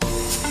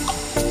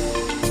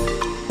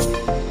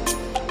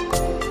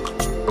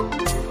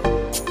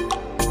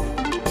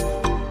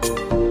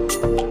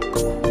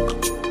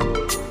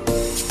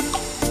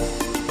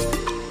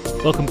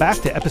Welcome back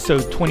to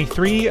episode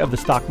 23 of the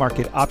Stock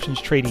Market Options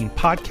Trading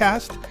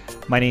Podcast.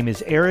 My name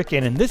is Eric,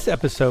 and in this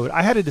episode,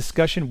 I had a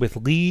discussion with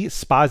Lee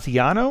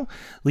Spaziano.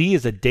 Lee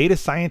is a data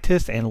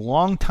scientist and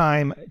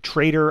longtime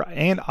trader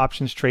and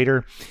options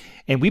trader.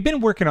 And we've been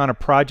working on a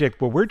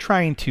project where we're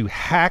trying to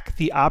hack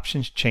the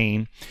options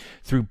chain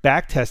through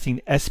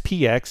backtesting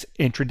SPX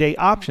intraday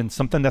options,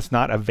 something that's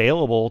not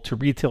available to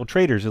retail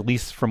traders, at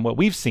least from what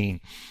we've seen.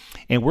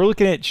 And we're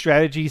looking at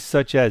strategies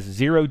such as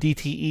 0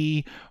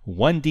 DTE,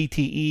 1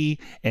 DTE,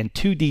 and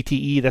 2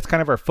 DTE. That's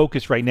kind of our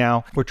focus right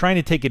now. We're trying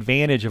to take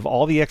advantage of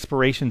all the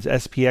expirations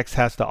SPX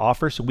has to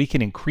offer so we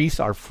can increase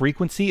our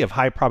frequency of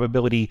high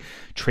probability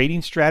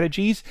trading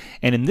strategies.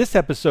 And in this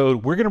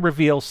episode, we're going to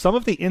reveal some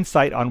of the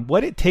insight on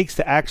what it takes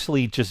to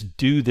actually just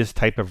do this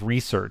type of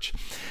research.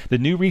 The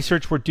new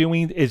research we're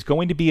doing is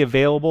going to be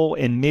available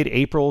in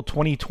mid-April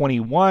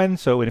 2021,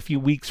 so in a few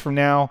weeks from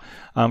now,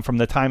 from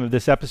the time of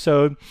this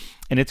episode.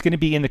 And it's going to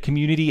be in the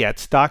community at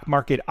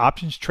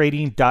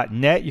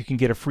stockmarketoptionstrading.net. You can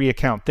get a free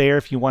account there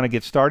if you want to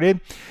get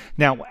started.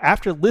 Now,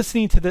 after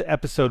listening to the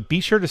episode, be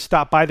sure to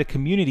stop by the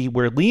community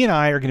where Lee and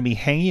I are going to be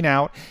hanging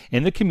out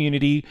in the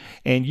community,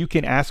 and you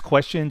can ask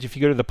questions. If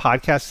you go to the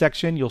podcast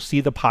section, you'll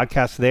see the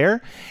podcast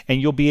there, and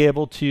you'll be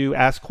able to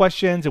ask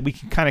questions, and we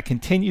can kind of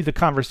continue the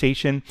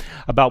conversation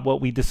about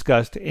what we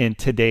discussed in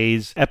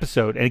today's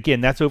episode. And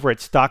again, that's over at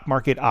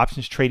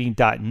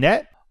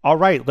stockmarketoptionstrading.net. All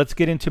right, let's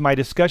get into my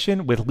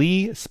discussion with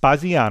Lee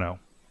Spaziano.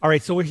 All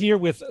right, so we're here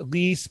with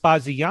Lee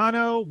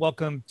Spaziano.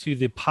 Welcome to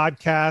the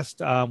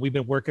podcast. We've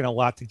been working a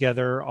lot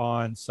together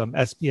on some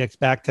SPX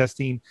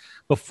backtesting.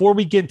 Before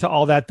we get into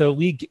all that, though,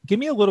 Lee, give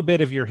me a little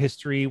bit of your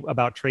history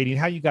about trading,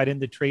 how you got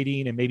into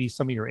trading, and maybe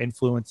some of your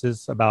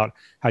influences about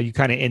how you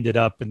kind of ended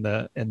up in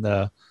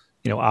the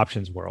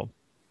options world.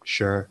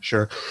 Sure.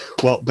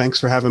 Well, thanks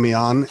for having me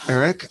on,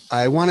 Eric.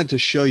 I wanted to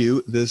show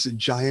you this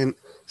giant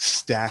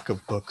stack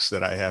of books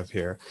that I have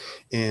here,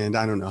 and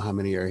I don't know how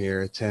many are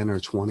here, 10 or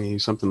 20,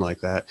 something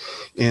like that.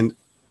 And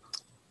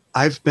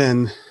I've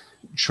been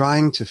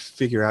trying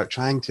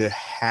to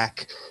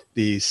hack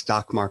the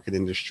stock market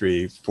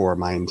industry for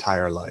my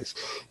entire life.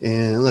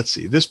 And let's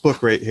see, this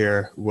book right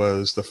here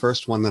was the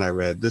first one that I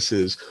read. This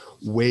is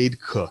Wade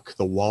Cook,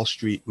 The Wall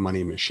Street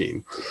Money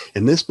Machine.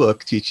 And this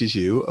book teaches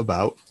you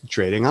about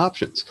trading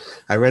options.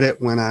 I read it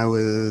when I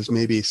was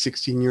maybe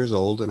 16 years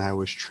old, and I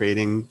was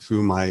trading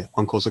through my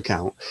uncle's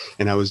account,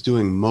 and I was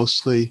doing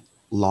mostly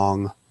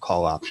long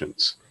call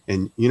options.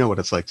 And you know what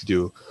it's like to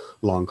do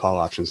long call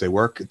options.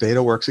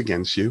 Data works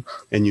against you,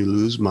 and you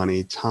lose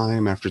money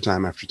time after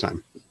time after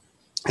time.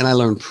 And I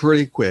learned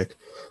pretty quick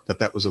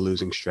that was a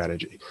losing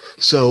strategy.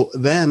 So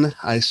then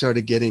I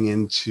started getting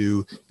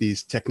into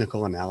these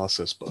technical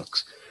analysis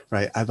books,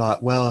 right? I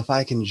thought, well, if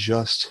I can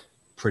just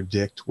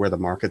predict where the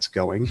market's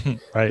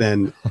going, right,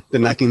 then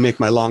I can make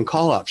my long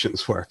call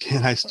options work.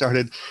 And I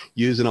started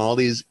using all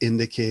these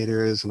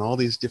indicators and all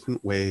these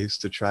different ways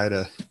to try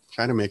to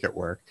make it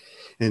work.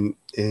 And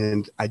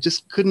I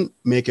just couldn't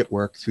make it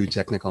work through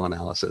technical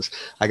analysis.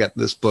 I got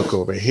this book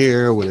over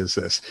here. What is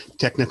this?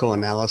 Technical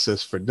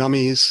Analysis for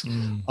Dummies.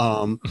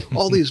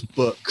 All these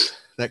books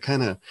that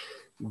kind of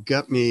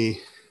got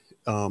me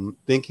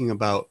thinking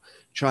about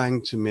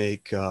trying to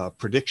make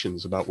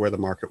predictions about where the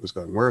market was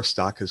going, where a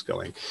stock is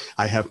going.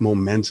 I have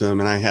momentum,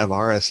 and I have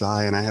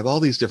RSI, and I have all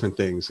these different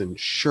things. And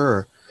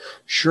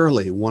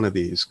surely one of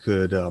these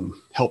could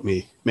help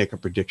me make a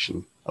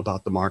prediction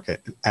about the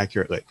market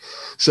accurately.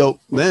 So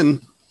then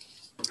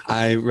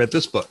I read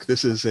this book.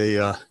 This is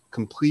a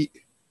complete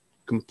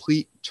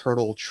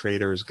turtle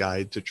trader's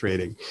guide to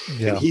trading.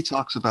 Yeah. And he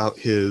talks about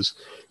his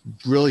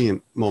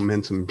brilliant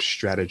momentum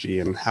strategy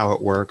and how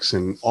it works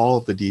and all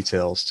of the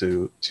details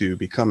to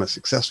become a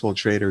successful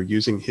trader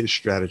using his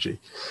strategy.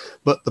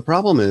 But the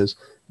problem is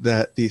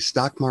that the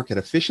stock market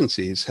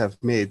efficiencies have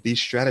made these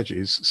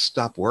strategies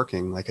stop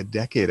working like a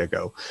decade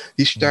ago.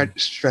 These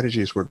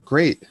strategies were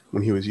great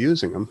when he was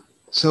using them.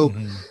 So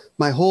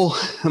my whole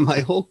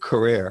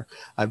career,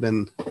 I've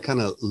been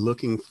kind of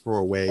looking for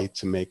a way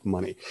to make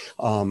money.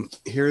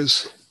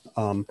 Here's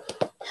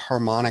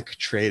harmonic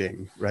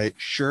trading, right?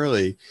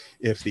 Surely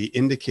if the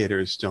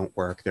indicators don't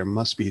work, there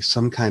must be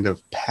some kind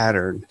of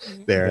pattern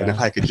there. Yeah. And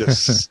if I could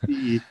just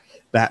see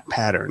that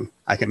pattern,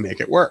 I can make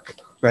it work,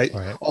 right?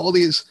 All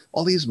these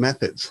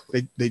methods,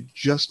 they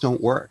just don't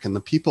work. And the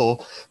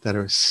people that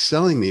are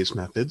selling these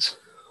methods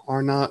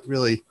are not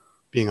really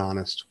being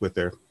honest with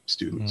their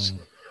students.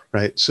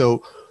 Right.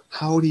 So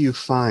how do you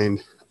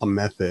find a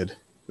method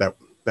that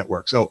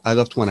works? Oh, I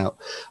left one out.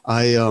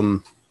 I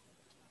am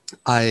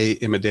a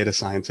data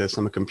scientist.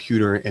 I'm a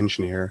computer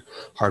engineer,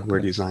 hardware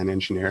design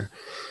engineer.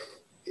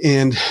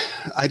 And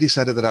I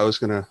decided that I was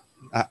going to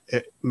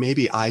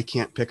maybe I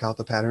can't pick out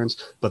the patterns,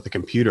 but the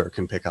computer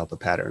can pick out the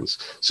patterns.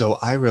 So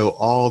I wrote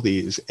all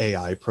these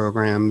AI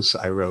programs.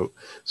 I wrote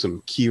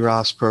some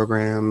Keras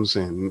programs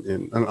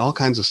and all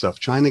kinds of stuff,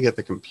 trying to get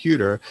the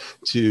computer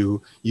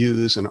to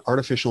use an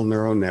artificial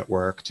neural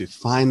network to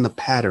find the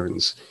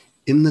patterns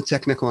in the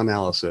technical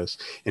analysis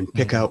and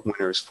pick out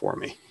winners for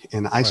me.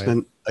 And I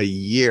spent a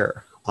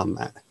year on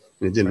that,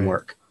 and it didn't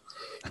work.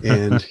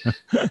 And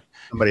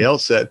somebody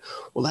else said,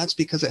 well, that's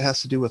because it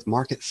has to do with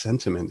market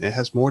sentiment. It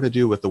has more to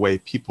do with the way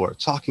people are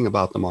talking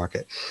about the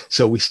market.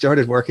 So we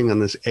started working on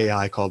this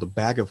AI called a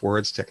bag of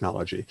words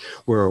technology,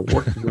 where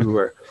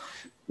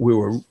we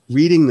were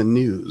reading the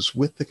news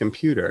with the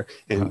computer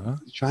and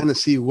trying to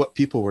see what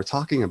people were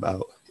talking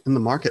about in the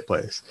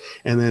marketplace,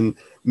 and then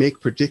make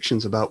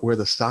predictions about where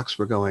the stocks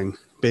were going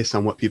based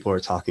on what people are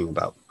talking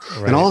about.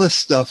 Right. And all this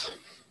stuff.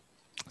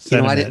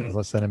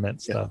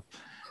 Sentiment stuff.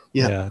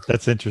 Yeah,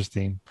 that's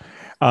interesting.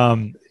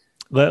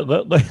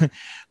 Let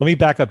me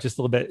back up just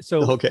a little bit.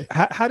 So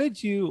how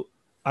did you,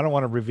 I don't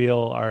want to reveal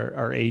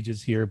our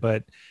ages here,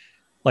 but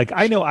like,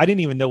 I know I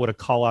didn't even know what a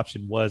call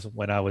option was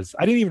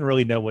I didn't even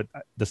really know what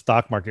the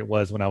stock market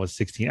was when I was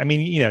 16. I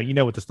mean, you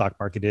know what the stock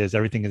market is.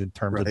 Everything is in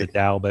terms of the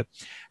Dow, but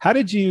how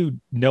did you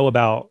know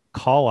about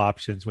call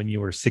options when you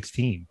were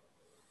 16?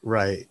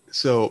 Right.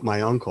 So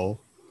my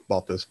uncle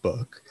bought this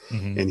book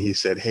and he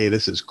said, hey,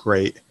 this is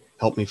great.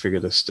 Help me figure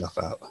this stuff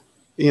out.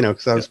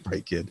 Because I was a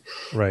bright kid.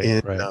 Right.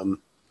 And,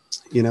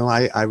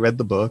 I read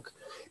the book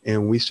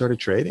and we started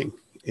trading.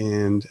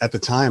 And at the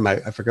time, I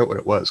forgot what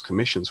it was.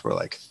 Commissions were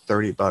like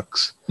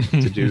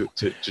 $30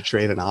 to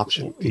trade an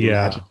option. Can you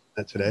imagine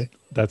that today?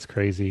 That's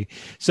crazy.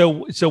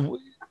 So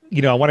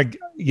I want to,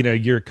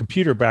 your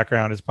computer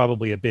background is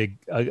probably a big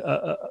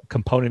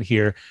component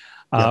here.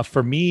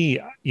 For me,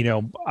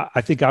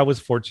 I think I was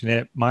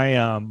fortunate.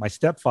 My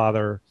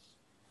stepfather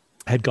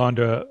had gone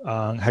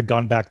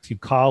back to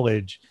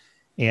college,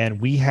 and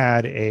we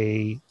had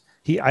I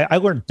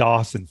learned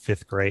DOS in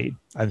fifth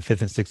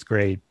and sixth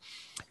grade.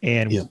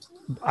 And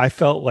I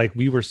felt like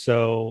we were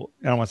so,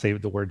 I don't want to say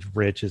the word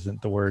rich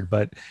isn't the word,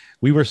 but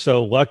we were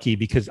so lucky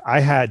because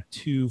I had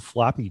 2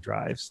 floppy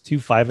drives, 2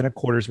 5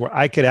 1/4, where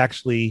I could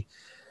actually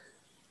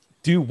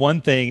do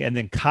one thing and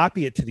then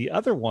copy it to the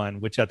other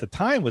one, which at the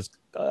time was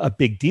a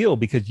big deal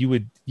because you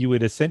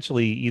would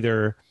essentially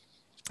either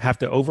have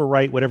to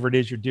overwrite whatever it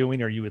is you're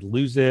doing, or you would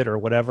lose it or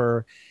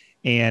whatever.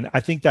 And I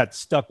think that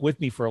stuck with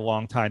me for a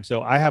long time.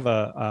 So I have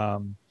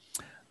a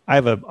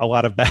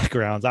lot of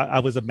backgrounds. I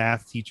was a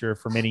math teacher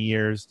for many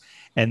years.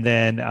 And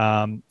then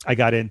I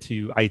got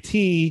into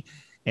IT,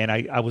 and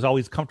I was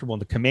always comfortable in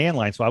the command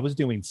line. So I was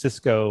doing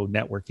Cisco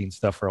networking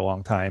stuff for a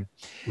long time.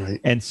 Right.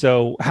 And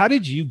so how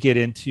did you get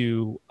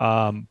into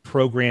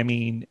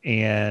programming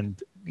and,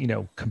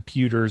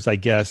 computers, I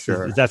guess?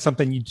 Sure. Is that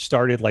something you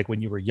started like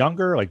when you were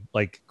younger,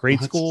 like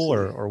grade school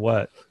or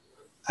what?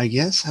 I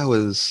guess I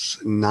was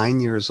 9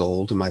 years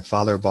old, and my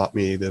father bought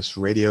me this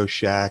Radio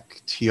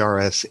Shack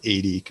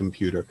TRS-80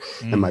 computer.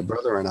 And my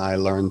brother and I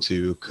learned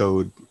to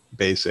code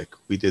BASIC.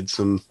 We did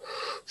some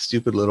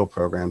stupid little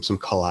programs, some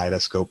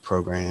kaleidoscope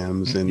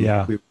programs, and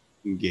we were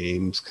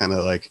games, kind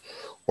of like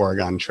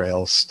Oregon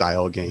Trail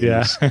style games.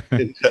 Yeah.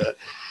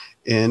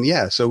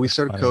 So we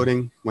started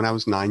coding when I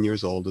was 9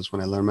 years old, is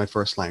when I learned my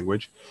first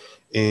language.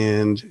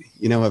 And,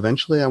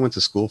 eventually I went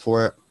to school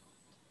for it.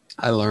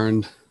 I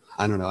learned,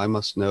 I don't know, I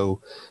must know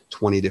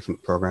 20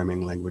 different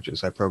programming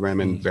languages. I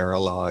program in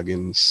Verilog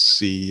and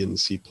C and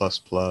C++.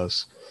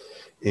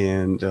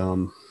 And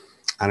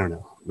I don't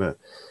know, but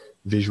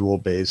Visual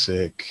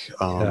Basic.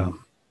 I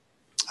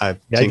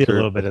did a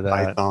little bit of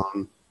that.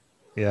 Python.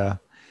 No,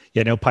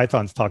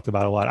 Python's talked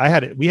about a lot.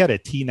 We had a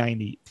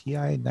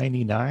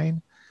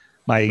TI-99.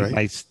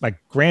 My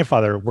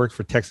grandfather worked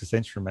for Texas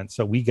Instruments,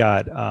 so we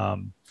got.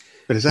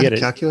 But is that a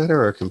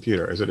calculator or a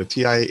computer? Is it a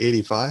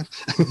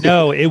TI-85?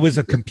 No, it was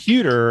a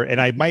computer, and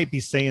I might be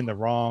saying the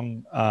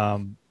wrong.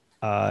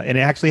 And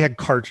it actually had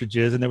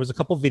cartridges, and there was a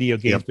couple video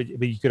games, but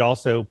you could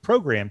also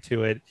program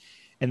to it.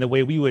 And the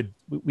way we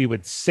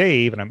would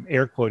save, and I'm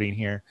air quoting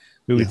here,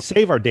 we would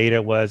save our data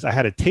was I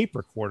had a tape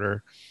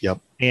recorder.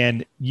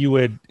 And you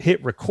would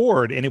hit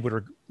record, and it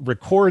would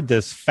record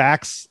this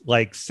fax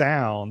like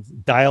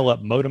sound, dial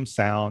up modem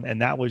sound,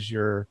 and that was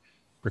your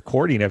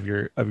recording of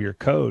your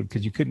code,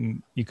 because you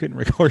couldn't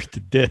record the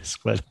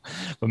disk. But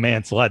man,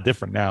 it's a lot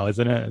different now,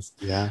 isn't it?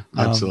 Yeah,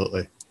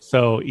 absolutely.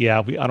 So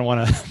I don't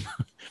want to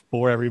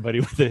bore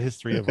everybody with the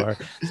history of our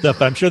stuff,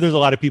 but I'm sure there's a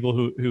lot of people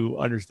who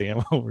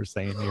understand what we're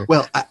saying here.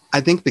 Well, I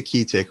think the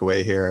key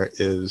takeaway here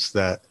is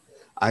that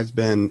I've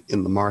been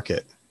in the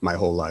market my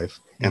whole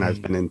life, and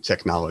I've been in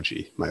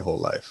technology my whole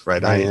life,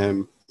 right? I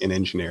am an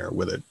engineer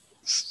with a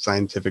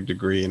scientific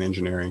degree in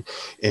engineering.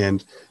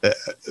 And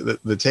the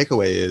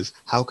takeaway is,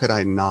 how could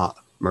I not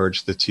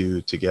merge the two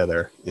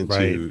together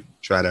into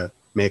try to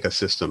make a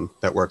system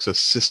that works, a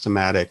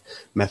systematic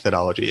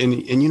methodology?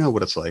 And you know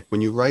what it's like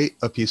when you write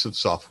a piece of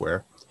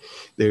software,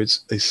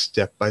 there's a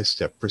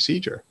step-by-step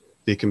procedure.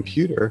 The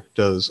computer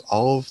does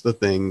all of the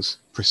things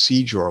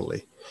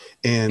procedurally,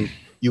 and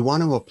you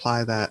want to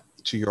apply that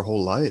to your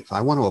whole life.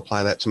 I want to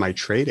apply that to my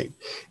trading.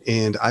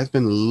 And I've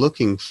been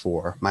looking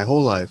for my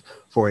whole life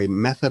for a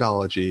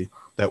methodology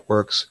that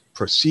works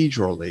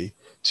procedurally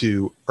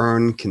to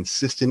earn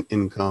consistent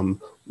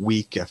income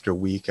week after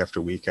week after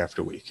week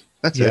after week.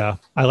 That's it. Yeah,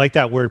 I like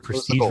that word,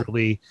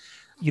 procedurally.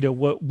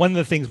 One of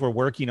the things we're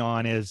working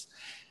on is,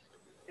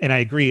 and I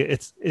agree,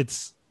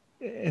 it's,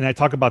 and I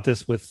talk about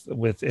this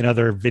with in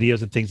other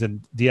videos and things,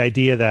 and the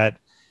idea that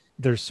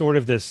there's sort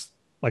of this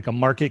like a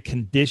market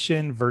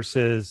condition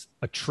versus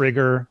a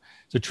trigger.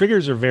 So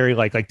triggers are very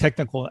like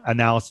technical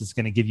analysis is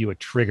going to give you a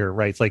trigger,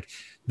 right? It's like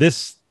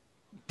this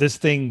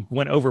thing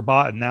went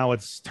overbought and now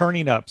it's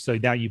turning up. So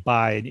now you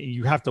buy and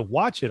you have to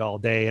watch it all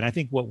day. And I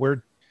think what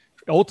we're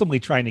ultimately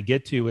trying to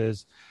get to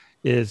is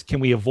can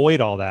we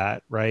avoid all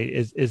that,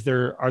 right?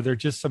 Are there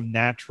just some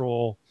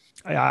natural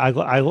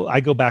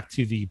I go back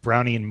to the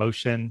Brownian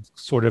motion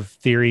sort of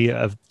theory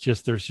of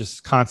just there's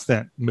just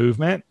constant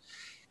movement.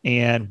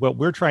 And what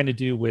we're trying to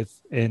do with,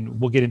 and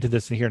we'll get into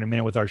this in here in a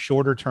minute, with our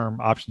shorter term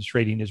options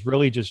trading is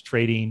really just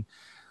trading,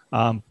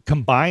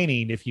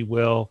 combining, if you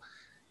will,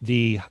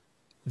 the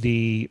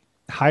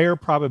higher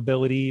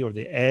probability or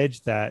the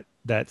edge that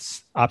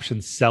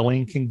option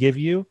selling can give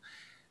you,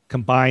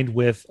 combined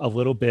with a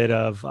little bit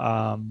of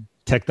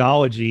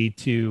technology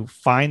to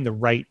find the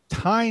right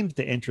time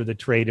to enter the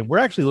trade. And we're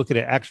actually looking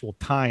at actual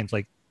times,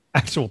 like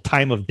actual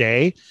time of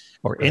day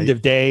or end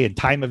of day and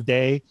time of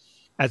day,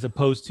 as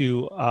opposed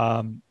to,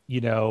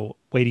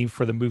 waiting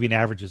for the moving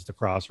averages to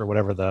cross or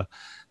whatever the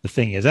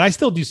thing is. And I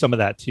still do some of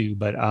that too.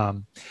 But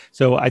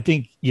so I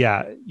think,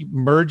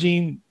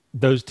 merging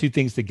those two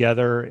things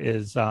together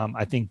is,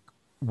 I think,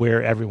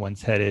 where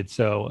everyone's headed.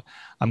 So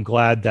I'm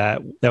glad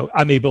that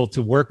I'm able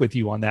to work with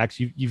you on that. 'Cause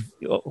you've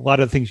a lot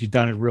of the things you've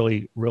done is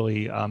really,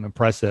 really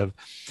impressive.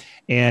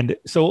 And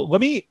so let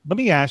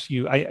me ask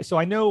you,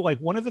 I know like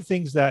one of the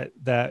things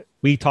that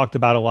we talked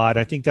about a lot,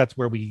 I think that's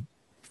where we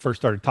first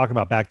started talking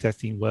about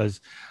backtesting was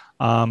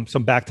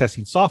some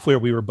backtesting software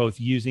we were both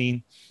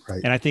using.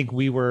 Right. And I think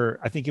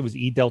it was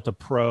eDelta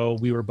Pro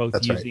we were both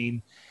using.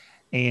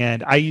 Right.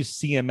 And I use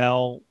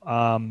CML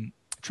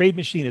Trade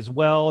Machine as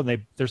well.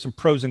 And there's some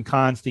pros and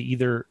cons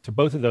to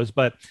both of those.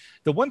 But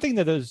the one thing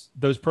that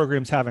those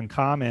programs have in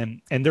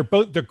common, and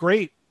they're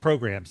great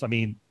programs. I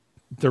mean,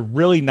 they're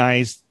really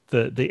nice.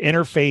 The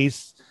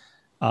interface,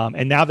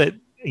 and now that,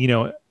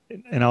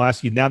 and I'll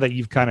ask you, now that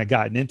you've kind of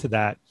gotten into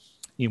that,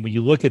 when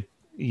you look at,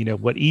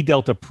 what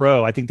eDelta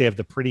Pro, I think they have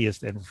the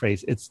prettiest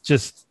interface. It's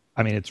just,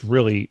 I mean, it's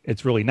really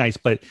nice.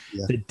 But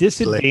the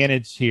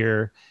disadvantage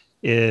here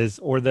is,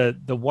 or the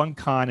one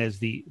con is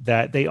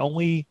that they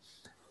only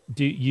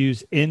do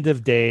use end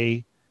of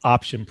day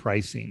option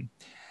pricing.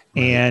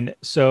 Right. And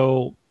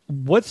so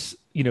what's,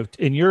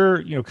 in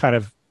your, kind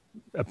of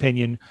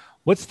opinion,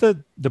 what's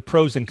the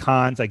pros and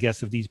cons, I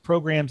guess, of these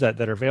programs that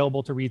are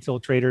available to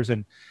retail traders?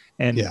 And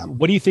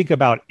what do you think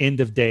about end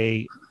of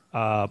day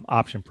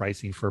option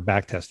pricing for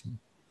backtesting?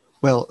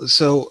 Well,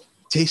 so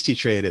Tasty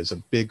Trade is a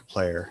big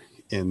player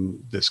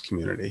in this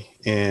community,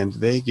 and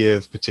they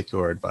give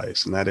particular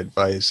advice. And that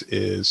advice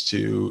is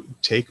to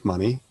take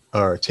money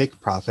or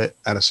take profit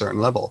at a certain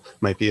level.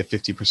 It might be a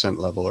 50%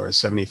 level or a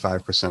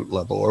 75%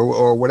 level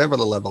or whatever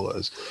the level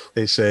is.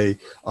 They say,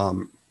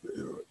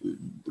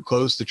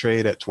 close the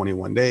trade at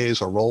 21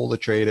 days or roll the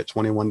trade at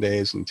 21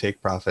 days and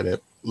take profit at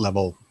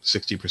level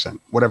 60%,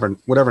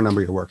 whatever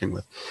number you're working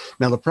with.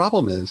 Now, the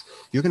problem is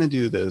you're going to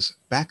do this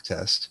back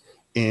test,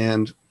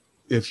 and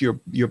if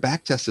your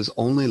back test is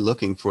only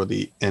looking for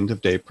the end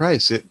of day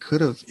price, it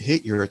could have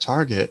hit your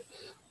target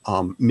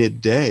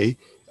midday.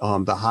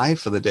 The high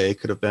for the day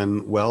could have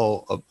been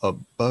well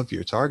above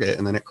your target,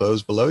 and then it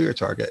closed below your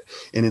target.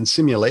 And in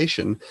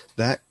simulation,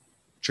 that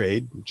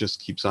trade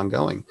just keeps on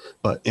going.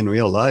 But in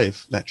real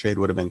life, that trade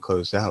would have been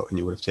closed out and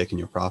you would have taken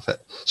your profit.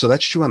 So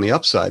that's true on the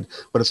upside,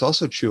 but it's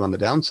also true on the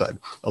downside.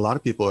 A lot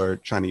of people are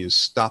trying to use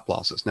stop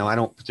losses. Now, I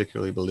don't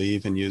particularly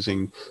believe in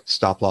using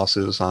stop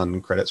losses on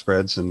credit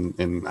spreads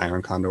and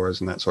iron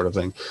condors and that sort of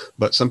thing,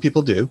 but some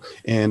people do.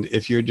 And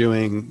if you're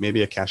doing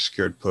maybe a cash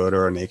secured put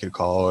or a naked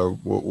call or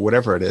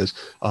whatever it is,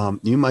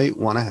 you might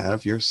want to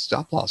have your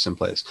stop loss in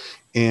place.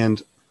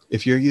 And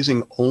if you're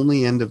using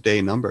only end of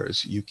day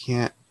numbers, you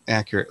can't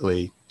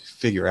accurately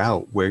figure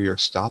out where your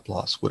stop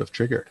loss would have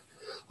triggered.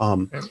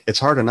 It's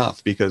hard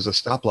enough because a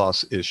stop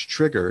loss is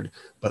triggered,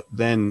 but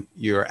then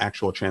your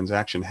actual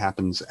transaction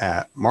happens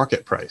at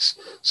market price.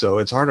 So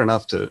it's hard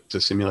enough to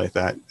simulate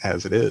that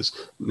as it is,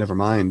 never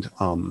mind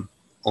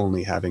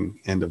only having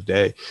end of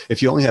day.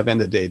 If you only have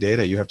end of day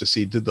data, you have to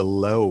see, did the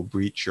low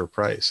breach your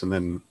price,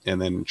 and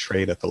then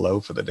trade at the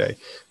low for the day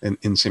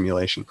in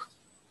simulation.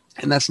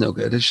 And that's no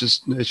good. It's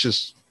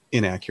just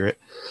inaccurate.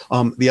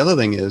 The other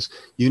thing is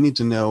you need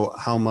to know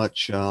how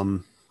much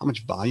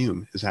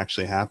volume is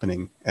actually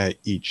happening at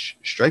each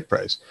strike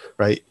price,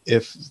 right?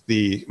 If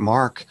the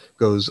mark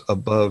goes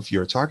above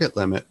your target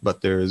limit, but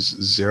there's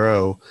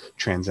 0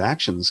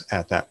 transactions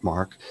at that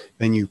mark,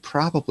 then you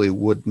probably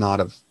would not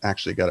have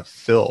actually got a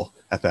fill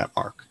at that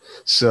mark.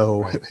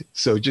 So, right.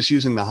 So just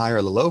using the high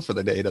or the low for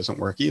the day doesn't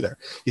work either.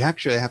 You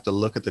actually have to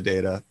look at the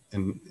data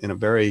in a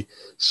very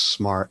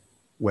smart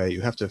way.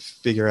 You have to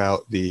figure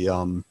out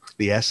the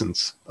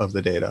essence of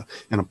the data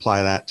and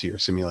apply that to your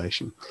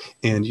simulation.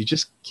 And you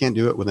just can't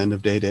do it with end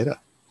of day data.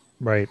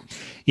 Right.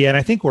 Yeah. And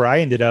I think where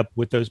I ended up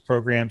with those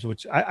programs,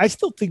 which I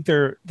still think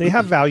they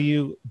have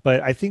value,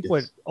 but I think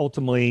what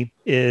ultimately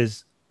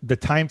is the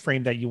time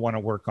frame that you want to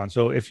work on.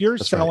 So if you're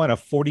selling a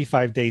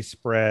 45-day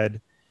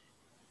spread,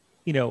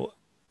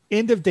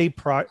 end of day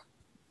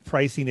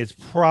pricing is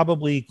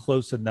probably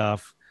close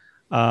enough.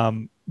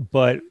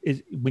 But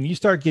when you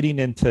start getting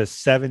into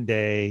 7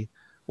 day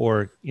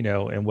or,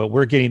 and what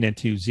we're getting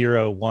into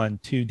 0, 1,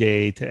 2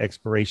 day to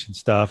expiration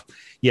stuff,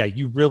 yeah,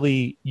 you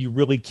really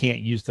can't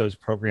use those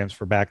programs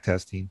for back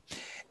testing.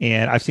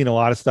 And I've seen a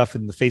lot of stuff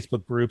in the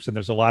Facebook groups, and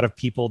there's a lot of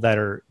people that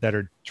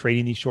are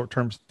trading these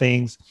short-term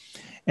things.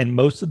 And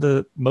most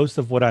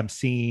of what I'm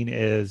seeing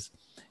is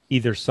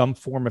either some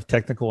form of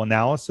technical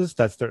analysis,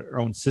 that's their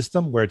own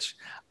system, which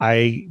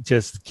I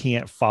just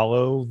can't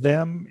follow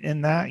them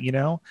in that.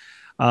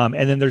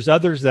 And then there's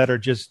others that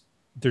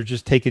they're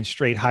just taking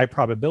straight high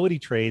probability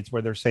trades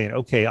where they're saying,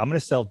 okay, I'm going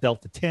to sell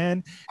Delta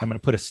 10. I'm going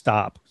to put a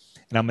stop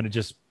and I'm going to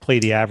just play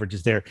the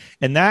averages there.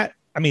 And that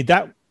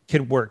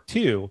can work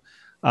too.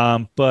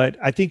 But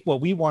I think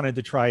what we wanted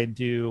to try and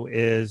do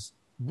is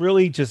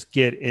really just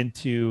get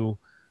into,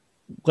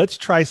 let's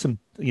try some,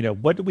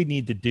 what do we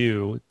need to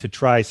do to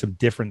try some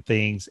different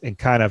things and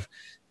kind of,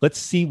 let's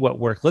see what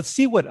works. Let's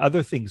see what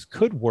other things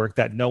could work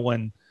that no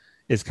one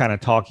is kind of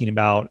talking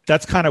about.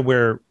 That's kind of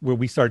where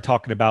we started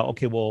talking about,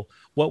 okay, well,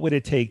 what would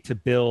it take to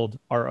build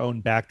our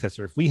own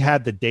backtester? If we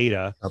had the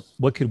data,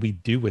 what could we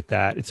do with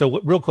that? And so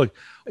real quick,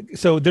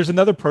 so there's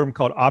another program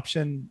called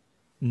Option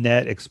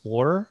Net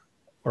Explorer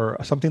or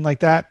something like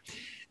that.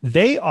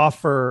 They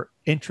offer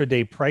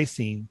intraday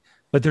pricing,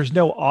 but there's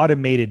no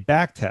automated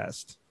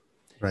backtest.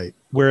 Right.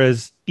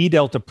 Whereas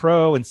eDelta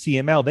Pro and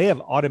CML, they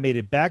have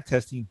automated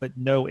backtesting, but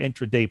no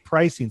intraday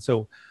pricing.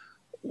 So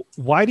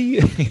why do you,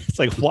 it's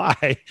like,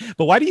 why,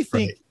 but why do you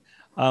think,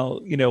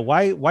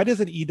 why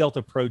doesn't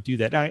eDelta Pro do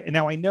that?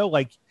 Now I know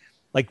like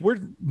we're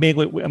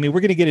mainly, we're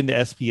going to get into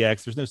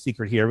SPX. There's no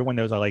secret here. Everyone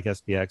knows I like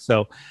SPX.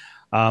 So,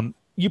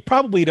 you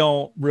probably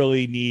don't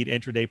really need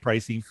intraday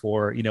pricing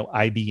for,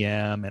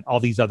 IBM and all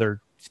these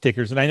other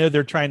stickers. And I know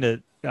they're trying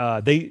to,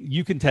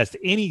 you can test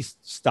any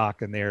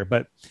stock in there,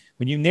 but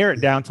when you narrow it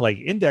down to like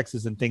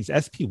indexes and things,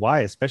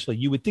 SPY especially,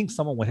 you would think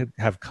someone would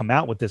have come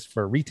out with this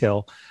for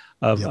retail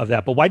of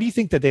that. But why do you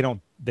think that they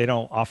don't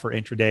offer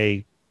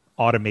intraday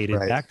automated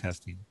back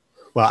testing?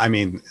 Well, I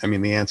mean,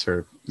 the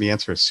answer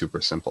is super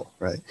simple,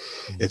 right?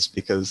 Mm-hmm. It's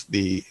because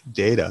the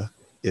data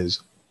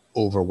is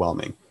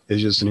overwhelming.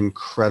 It's just an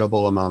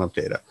incredible amount of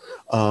data.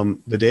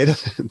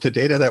 The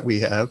data that we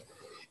have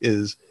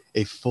is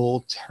a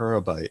full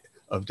terabyte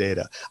of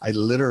data. I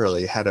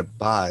literally had to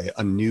buy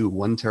a new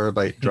 1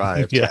 terabyte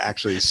drive to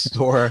actually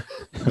store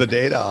the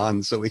data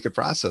on so we could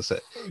process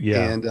it.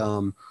 Yeah.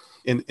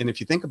 And if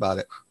you think about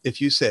it,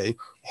 if you say,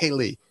 hey,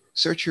 Lee,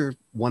 search your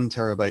 1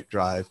 terabyte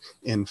drive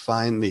and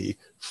find the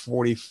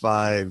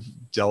 45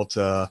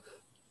 Delta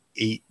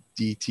 8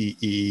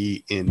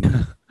 DTE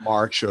in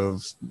March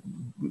of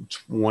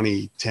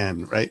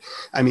 2010, right?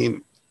 I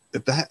mean,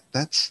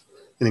 that's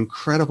an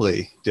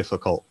incredibly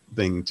difficult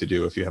thing to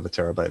do if you have a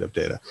terabyte of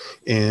data,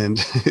 and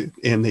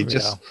they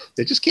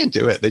just can't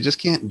do it. They just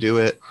can't do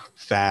it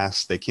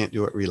fast. They can't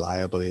do it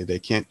reliably. They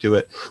can't do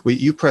it.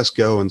 You press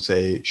go and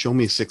say, show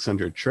me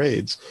 600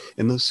 trades,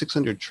 and those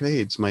 600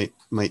 trades might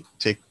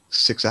take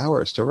 6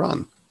 hours to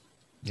run.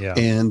 Yeah,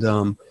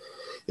 and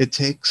it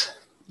takes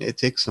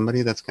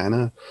somebody that's kind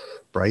of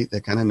bright,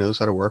 that kind of knows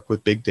how to work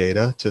with big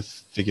data to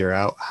figure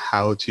out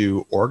how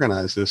to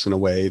organize this in a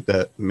way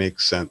that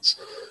makes sense.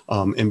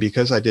 And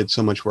because I did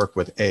so much work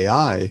with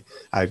AI,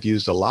 I've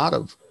used a lot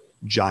of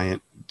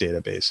giant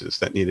databases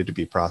that needed to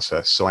be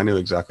processed. So I knew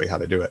exactly how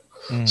to do it.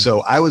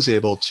 So I was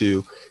able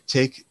to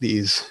take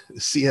these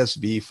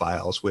CSV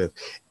files with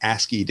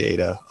ASCII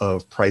data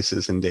of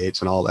prices and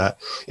dates and all that,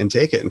 and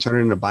take it and turn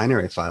it into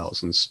binary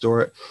files and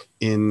store it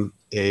in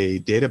a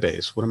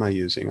database. What am I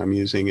using? I'm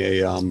using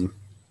a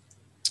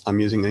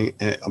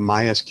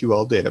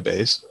MySQL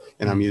database,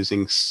 and I'm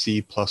using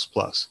C++,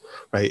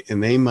 right?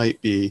 And they might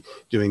be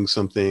doing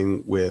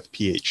something with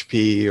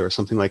PHP or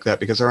something like that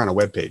because they're on a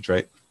web page,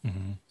 right?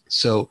 Mm-hmm.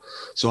 So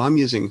I'm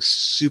using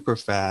super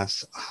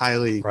fast,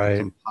 highly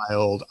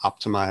compiled,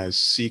 optimized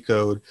C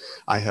code.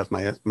 I have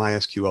my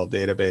MySQL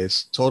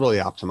database totally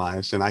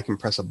optimized, and I can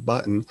press a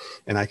button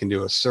and I can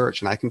do a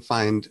search and I can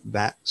find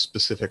that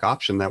specific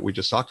option that we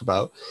just talked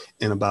about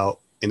in about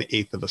an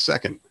eighth of a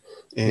second.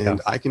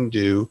 And I can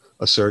do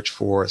a search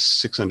for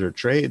 600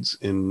 trades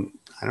in,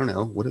 I don't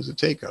know, what does it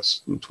take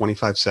us?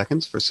 25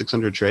 seconds for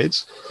 600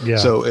 trades? Yeah.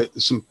 So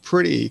it's some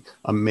pretty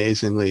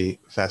amazingly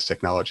fast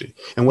technology.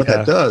 And what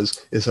that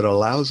does is it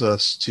allows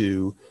us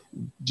to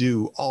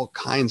do all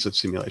kinds of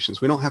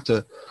simulations. We don't have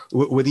to,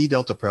 with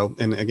eDelta Pro,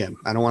 and again,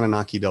 I don't want to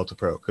knock eDelta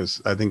Pro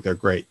because I think they're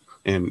great.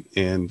 And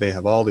they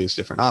have all these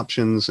different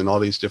options and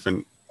all these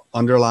different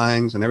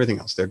underlyings and everything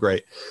else. They're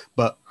great.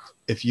 But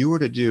if you were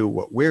to do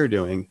what we're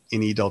doing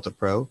in eDelta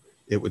Pro,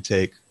 it would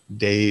take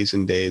days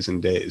and days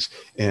and days.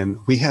 And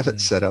we have it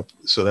set up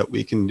so that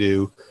we can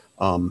do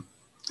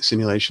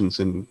simulations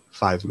in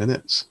 5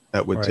 minutes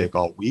that would take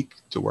all week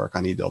to work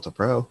on eDelta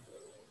Pro.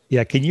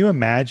 Yeah. Can you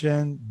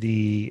imagine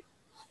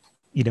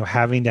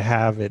having to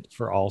have it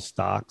for all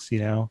stocks,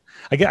 I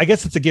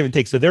guess it's a give and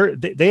take. So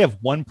they have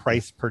one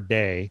price per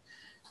day,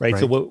 right?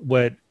 So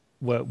what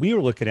we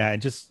were looking at,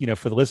 and just,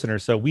 for the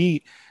listeners, so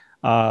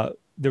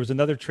there was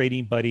another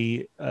trading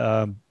buddy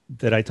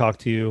that I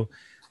talked to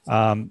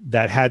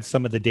that had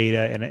some of the data,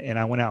 and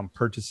I went out and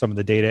purchased some of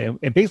the data.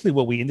 And basically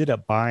what we ended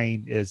up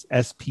buying is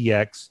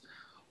SPX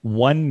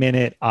 1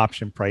 minute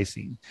option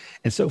pricing.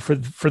 And so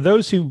for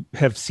those who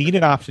have seen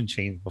an option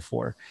chain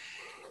before,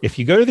 if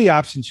you go to the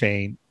option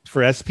chain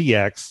for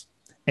SPX,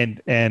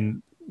 and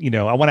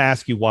I want to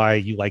ask you why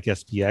you like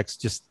SPX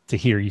just to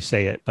hear you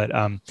say it, but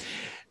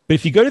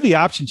if you go to the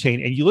option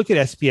chain and you look at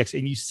SPX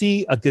and you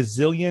see a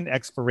gazillion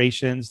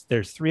expirations,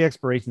 there's 3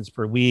 expirations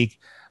per week,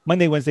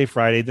 Monday, Wednesday,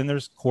 Friday, then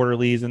there's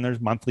quarterlies and there's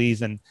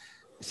monthlies. And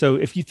so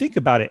if you think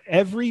about it,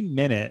 every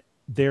minute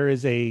there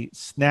is a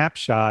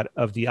snapshot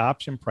of the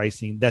option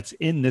pricing that's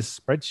in this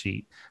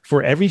spreadsheet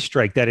for every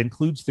strike. That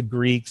includes the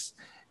Greeks.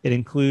 It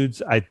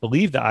includes, I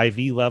believe, the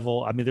IV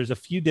level. I mean, there's a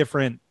few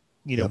different,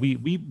 Yep.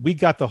 we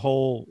got the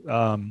whole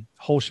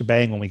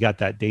shebang when we got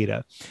that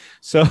data.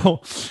 So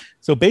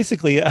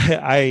basically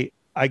I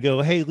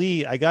go, hey,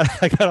 Lee, I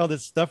got all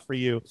this stuff for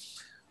you.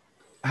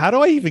 How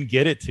do I even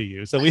get it to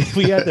you? So we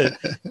had to,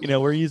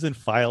 we're using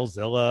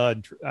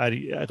FileZilla,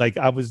 and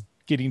I was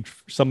getting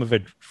some of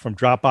it from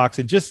Dropbox.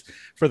 And just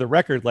for the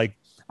record, like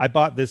I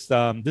bought this,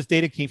 this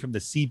data came from the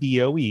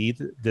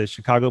CBOE, the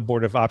Chicago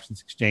Board of Options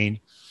Exchange.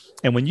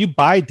 And when you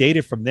buy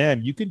data from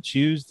them, you can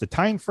choose the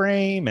time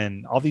frame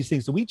and all these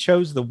things. So we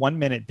chose the 1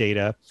 minute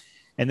data,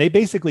 and they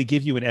basically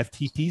give you an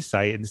FTP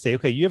site and say,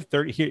 okay, you have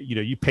 30 here,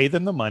 you pay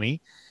them the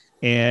money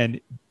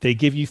and they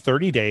give you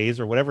 30 days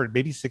or whatever,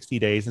 maybe 60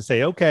 days, and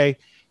say, okay,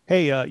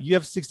 hey, you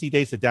have 60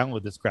 days to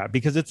download this crap,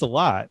 because it's a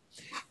lot.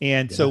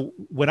 And so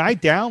when I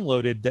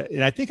downloaded that,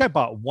 and I think I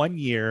bought 1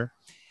 year,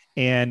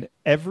 and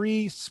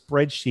every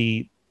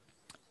spreadsheet,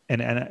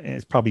 and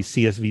it's probably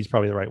CSV is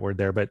probably the right word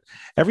there, but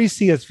every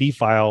CSV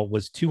file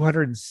was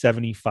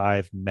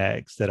 275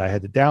 megs that I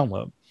had to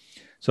download.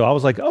 So I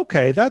was like,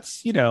 okay,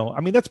 that's,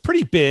 that's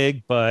pretty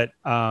big, but,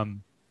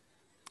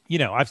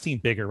 I've seen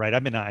bigger, right?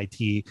 I'm in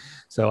IT,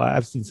 so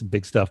I've seen some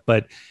big stuff,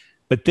 but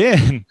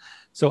then,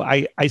 so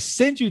I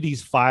send you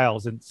these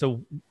files. And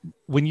so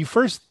when you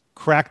first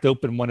cracked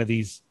open one of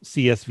these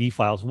CSV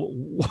files,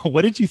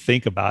 what did you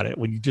think about it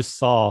when you just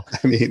saw?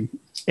 I mean,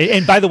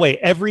 and by the way,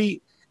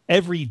 every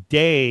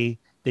day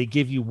they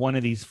give you one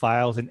of these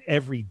files, and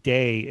every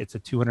day it's a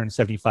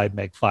 275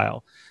 meg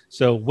file.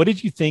 So what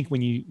did you think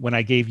when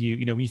I gave you,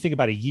 when you think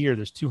about a year,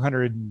 there's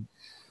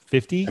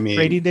 250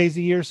 trading days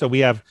a year. So we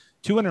have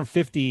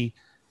 250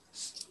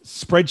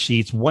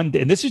 spreadsheets one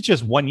day, and this is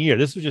just 1 year.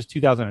 This was just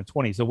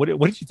 2020. So what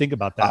did you think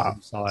about that when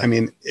you saw it? I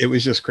mean, it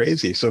was just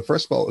crazy. So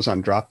first of all, it was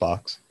on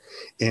Dropbox,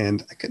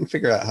 and I couldn't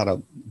figure out how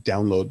to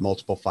download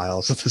multiple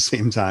files at the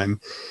same time.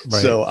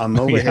 Right. So I'm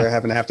over here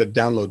having to have to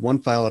download one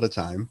file at a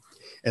time.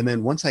 And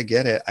then once I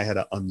get it, I had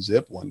to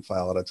unzip one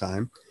file at a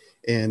time.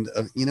 And,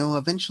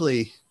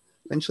 eventually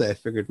I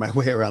figured my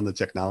way around the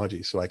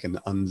technology so I can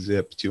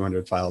unzip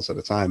 200 files at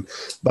a time.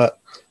 But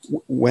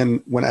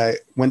when I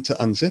went to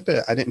unzip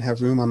it, I didn't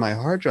have room on my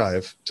hard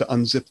drive to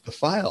unzip the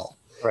file.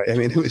 Right. I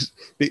mean, it was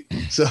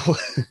so.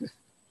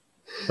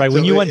 Right.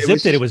 When you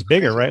unzipped it was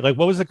bigger, right? Like,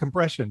 what was the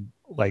compression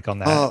like on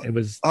that? It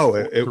was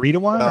 3 to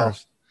 1? Well,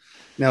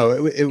 no,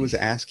 it was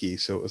ASCII.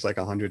 So it was like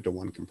 100 to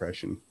 1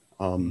 compression.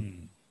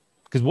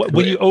 Because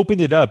when you opened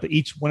it up,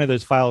 each one of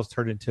those files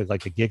turned into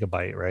like a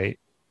gigabyte, right?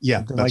 Yeah,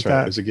 something that's like right.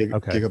 That? It was a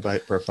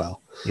gigabyte per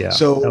file. Yeah,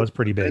 so that was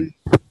pretty big.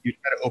 You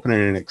try to open it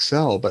in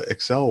Excel, but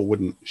Excel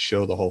wouldn't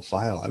show the whole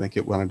file. I think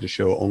it wanted to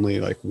show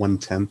only like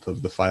 1/10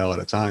 of the file at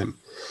a time.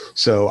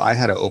 So I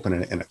had to open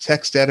it in a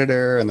text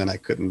editor, and then I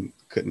couldn't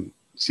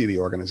see the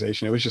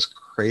organization. It was just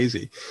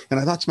crazy. And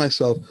I thought to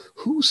myself,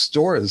 who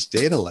stores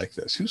data like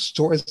this? Who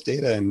stores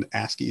data in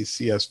ASCII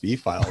CSV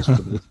files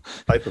for this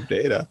type of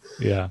data?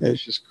 Yeah,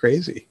 it's just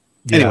crazy.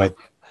 Yeah. Anyway.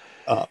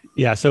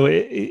 So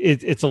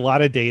it's a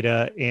lot of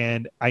data.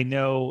 And I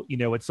know,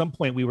 at some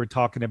point we were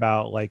talking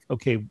about like,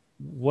 okay,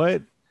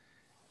 what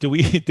do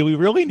we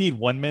really need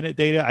 1 minute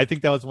data? I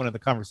think that was one of the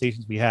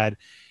conversations we had.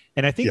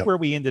 And I think where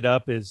we ended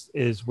up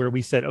is where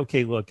we said,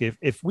 okay, look,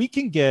 if we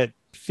can get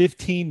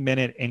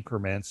 15-minute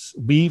increments,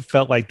 we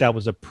felt like that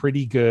was a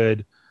pretty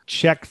good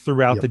check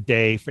throughout the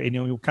day for,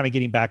 we were kind of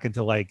getting back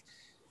into like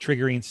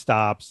triggering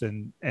stops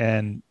and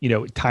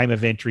time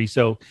of entry.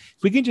 So if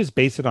we can just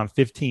base it on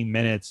 15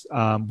 minutes,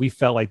 we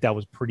felt like that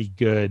was pretty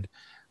good.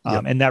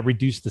 And that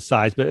reduced the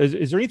size. But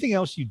is there anything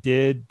else you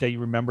did that you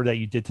remember that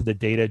you did to the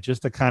data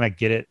just to kind of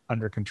get it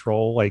under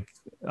control, like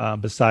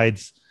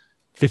besides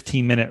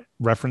 15-minute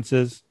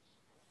references?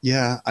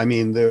 Yeah, I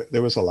mean,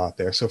 there was a lot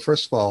there. So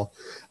first of all,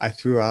 I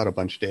threw out a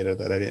bunch of data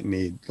that I didn't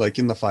need. Like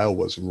in the file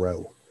was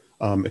row.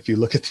 If you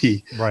look at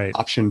the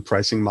option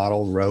pricing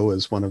model, row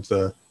is one of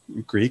the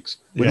Greeks.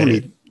 We don't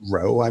need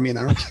row. I mean,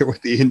 I don't care what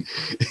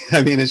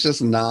it's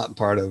just not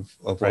part of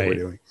what we're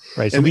doing.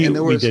 Right. So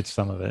we did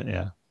some of it.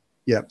 Yeah.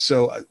 Yeah.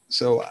 So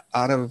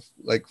out of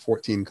like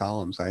 14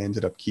 columns, I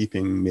ended up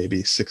keeping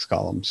maybe 6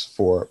 columns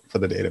for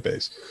the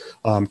database.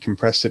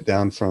 Compressed it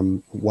down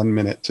from 1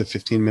 minute to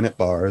 15-minute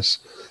bars.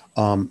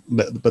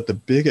 But the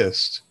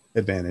biggest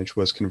advantage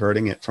was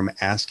converting it from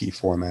ASCII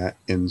format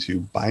into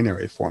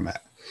binary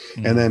format.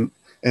 And then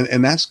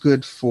And that's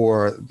good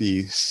for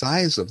the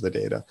size of the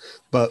data,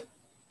 but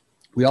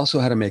we also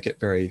had to make it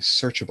very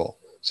searchable.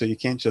 So you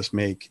can't just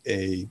make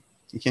a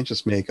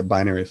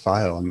binary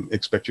file and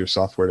expect your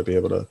software to be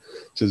able to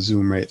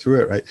zoom right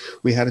through it, right?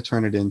 We had to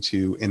turn it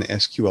into an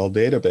SQL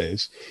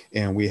database,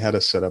 and we had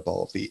to set up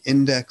all of the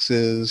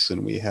indexes,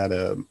 and we had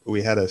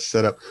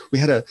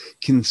to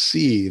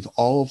conceive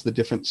all of the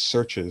different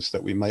searches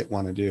that we might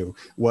want to do.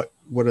 What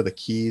are the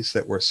keys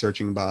that we're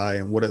searching by,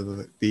 and what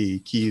are the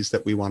keys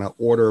that we want to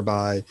order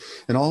by,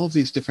 and all of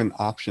these different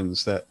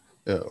options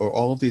or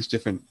all of these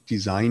different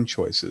design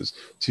choices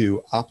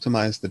to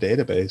optimize the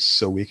database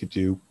so we could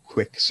do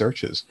quick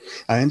searches.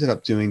 I ended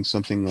up doing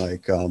something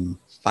like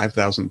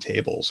 5,000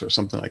 tables or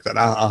something like that.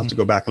 I'll have to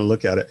go back and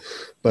look at it.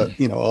 But,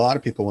 a lot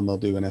of people, when they'll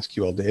do an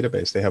SQL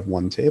database, they have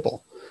one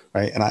table,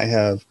 right? And I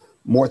have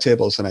more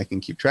tables than I can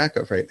keep track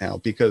of right now,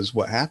 because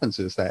what happens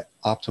is that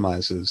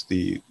optimizes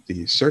the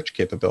search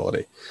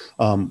capability.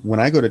 When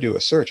I go to do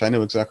a search, I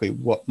know exactly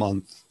what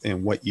month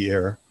and what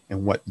year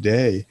and what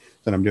day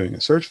that I'm doing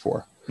a search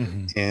for.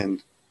 Mm-hmm.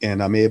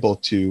 And I'm able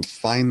to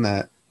find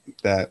that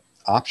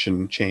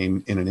option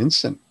chain in an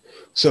instant.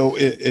 So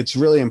it's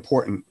really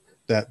important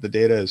that the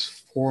data is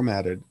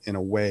formatted in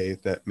a way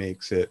that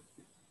makes it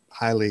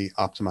highly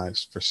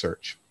optimized for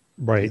search.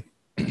 Right.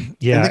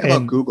 Yeah. And think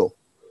about Google.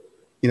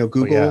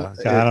 Google. Oh,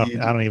 yeah.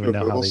 I don't even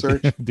know how they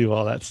search. Do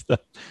all that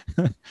stuff.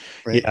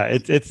 Right. Yeah.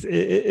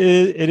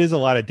 It is a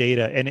lot of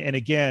data. And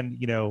again,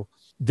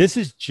 this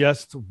is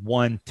just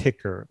one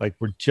ticker. Like,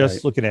 we're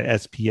just looking at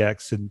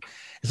SPX. And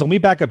so let me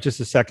back up just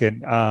a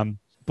second.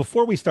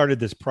 Before we started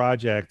this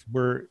project,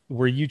 were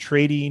you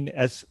trading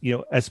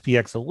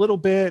SPX a little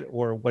bit,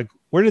 or like,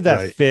 where did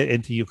that fit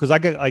into you? Because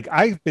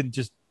I've been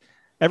just,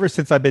 ever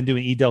since I've been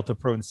doing eDelta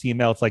Pro and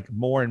CML, it's like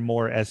more and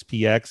more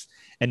SPX.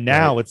 And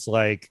now it's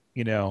like,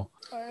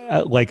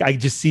 like I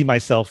just see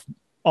myself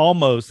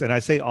almost, and I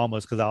say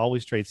almost because I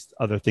always trade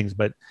other things,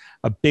 but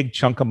a big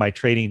chunk of my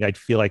trading, I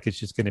feel like it's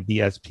just going to be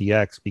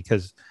SPX,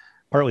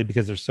 partly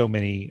because there's so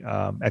many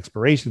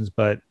expirations.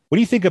 But what do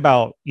you think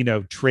about,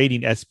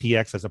 trading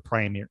SPX as a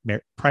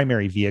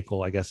primary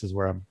vehicle, I guess, is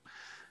where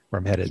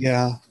I'm headed.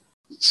 Yeah.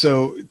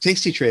 So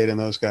Tasty Trade and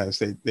those guys,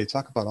 they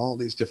talk about all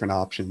these different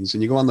options,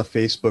 and you go on the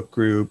Facebook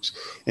groups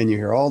and you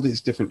hear all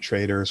these different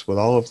traders with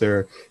all of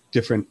their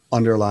different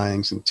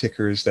underlyings and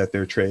tickers that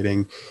they're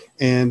trading.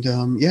 And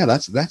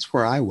that's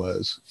where I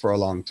was for a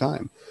long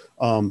time.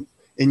 And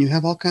you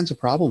have all kinds of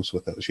problems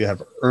with those. You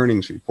have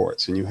earnings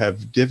reports, and you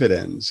have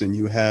dividends, and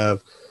you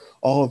have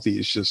all of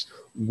these just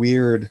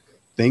weird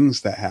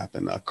things that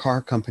happen. A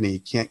car company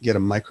can't get a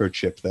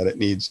microchip that it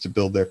needs to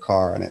build their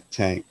car, and it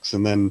tanks.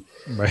 And then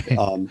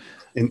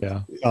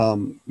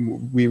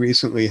we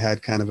recently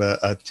had kind of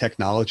a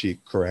technology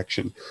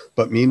correction,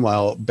 but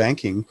meanwhile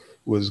banking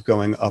was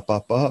going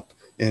up,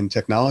 and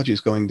technology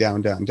is going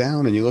down.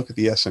 And you look at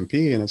the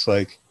S&P, and it's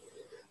like,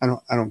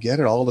 I don't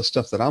get it. All the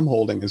stuff that I'm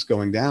holding is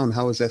going down.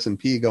 How is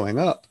S&P going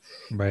up?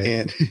 Right.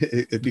 And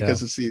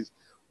because it's these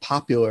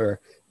popular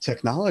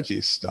technology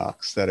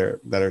stocks that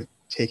are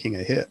taking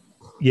a hit.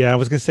 Yeah, I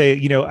was going to say,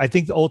 I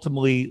think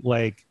ultimately,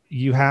 like,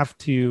 you have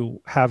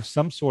to have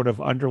some sort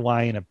of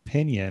underlying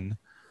opinion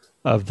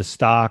of the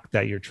stock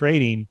that you're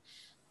trading.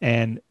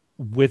 And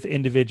with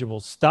individual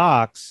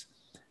stocks,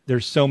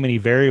 there's so many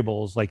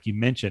variables, like you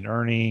mentioned,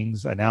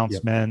 earnings,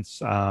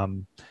 announcements,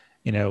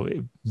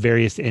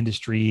 various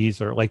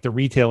industries, or like the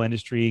retail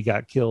industry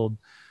got killed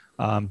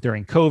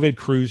during COVID,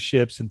 cruise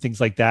ships and things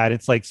like that.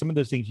 It's like some of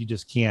those things you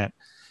just can't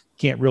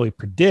really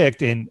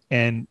predict.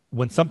 And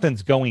when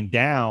something's going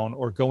down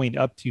or going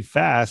up too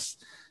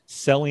fast,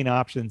 selling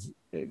options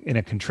in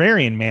a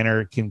contrarian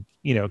manner can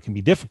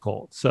be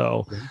difficult.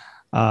 So,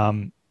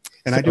 I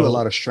do a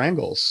lot of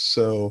strangles.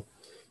 So,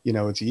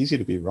 it's easy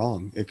to be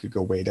wrong. It could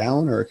go way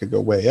down or it could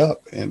go way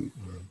up, and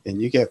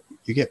you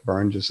get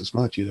burned just as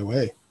much either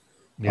way.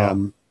 Yeah.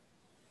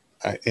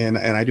 And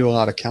I do a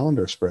lot of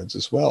calendar spreads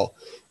as well.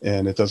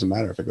 And it doesn't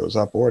matter if it goes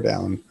up or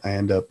down. I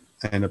end up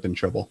in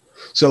trouble.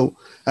 So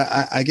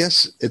I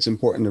guess it's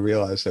important to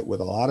realize that with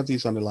a lot of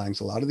these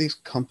underlyings, a lot of these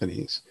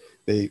companies,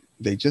 they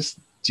just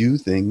do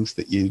things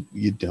that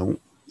you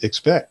don't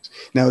expect.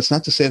 Now, it's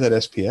not to say that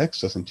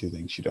SPX doesn't do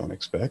things you don't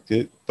expect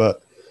it,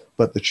 but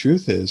the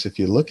truth is, if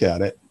you look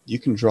at it, you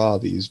can draw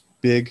these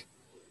big,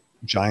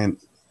 giant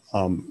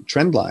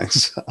trend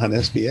lines on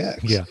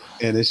SPX,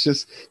 and it's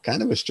just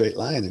kind of a straight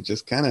line. It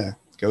just kind of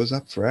goes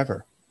up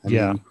forever. I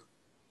mean,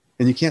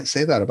 and you can't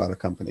say that about a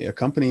company. A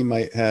company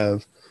might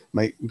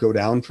go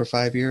down for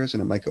 5 years,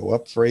 and it might go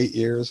up for 8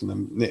 years,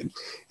 and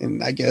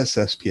I guess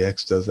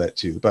SPX does that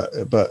too. But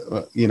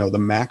the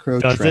macro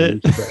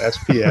trend for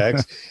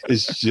SPX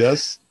is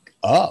just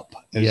up.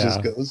 It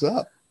just goes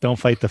up. Don't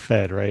fight the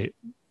Fed, right?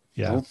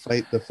 Yeah. Don't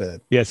fight the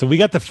Fed. Yeah. So we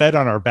got the Fed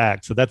on our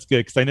back, so that's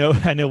good, because I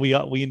know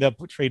we end up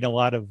trading a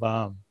lot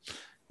of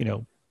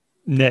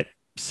net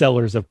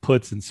sellers of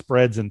puts and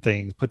spreads and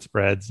things, put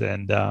spreads,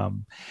 and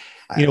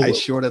I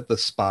shorted the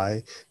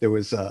SPY. There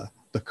was the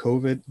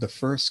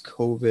first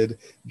COVID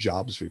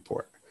jobs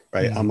report,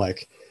 right? I'm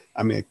like,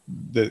 I mean,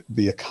 the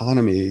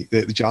economy,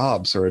 the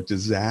jobs are a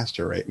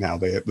disaster right now.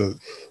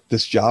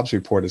 This jobs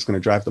report is going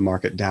to drive the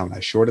market down. I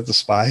shorted the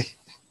SPY,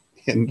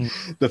 and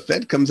Mm. the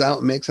Fed comes out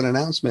and makes an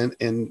announcement,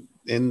 and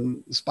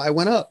SPY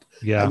went up.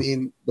 I Yeah.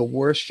 mean, the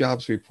worst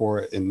jobs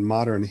report in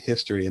modern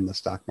history in the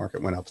stock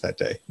market went up that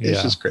day. It's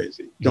Yeah. just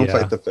crazy. Don't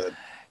fight Yeah. the Fed.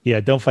 Yeah.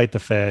 Don't fight the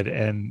Fed.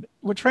 And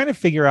we're trying to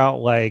figure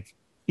out, like,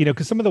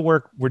 because some of the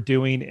work we're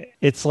doing,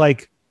 it's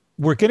like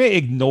we're going to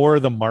ignore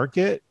the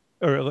market,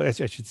 or I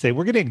should say,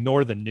 we're going to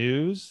ignore the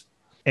news,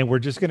 and we're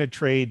just going to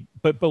trade.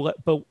 But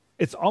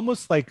it's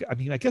almost like, I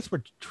mean, I guess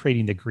we're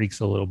trading the Greeks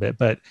a little bit,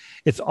 but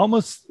it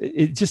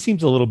just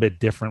seems a little bit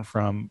different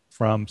from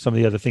some of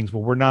the other things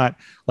where we're not,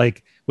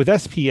 like with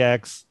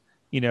SPX,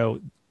 you know,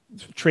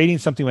 trading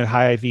something with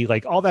high IV,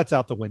 like all that's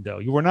out the window.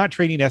 You were not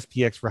trading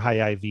SPX for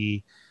high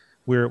IV.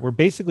 We're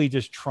basically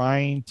just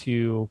trying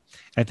to.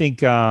 I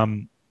think I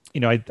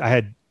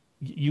had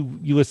you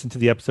listened to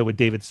the episode with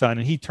David Sun,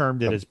 and he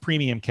termed it as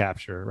premium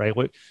capture, right?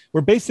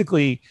 We're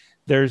basically,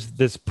 there's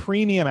this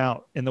premium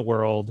out in the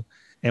world,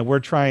 and we're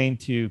trying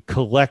to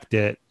collect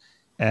it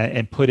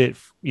and put it,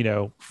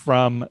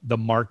 from the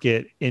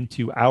market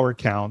into our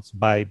accounts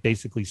by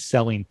basically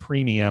selling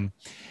premium.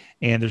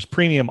 And there's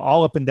premium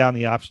all up and down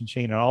the option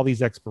chain and all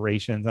these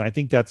expirations. And I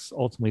think that's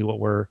ultimately what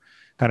we're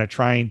kind of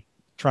trying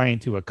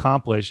to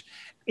accomplish,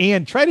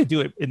 and try to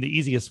do it in the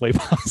easiest way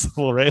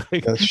possible, right?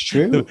 Like That's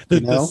true.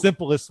 the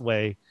simplest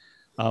way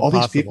All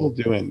these people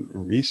possible. doing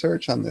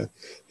research on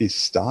these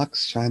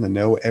stocks, trying to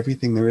know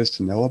everything there is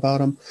to know about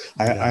them.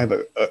 I Yeah. have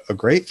a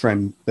great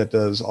friend that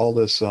does all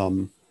this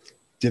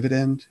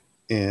dividend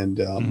and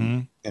Mm-hmm.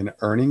 and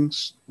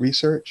earnings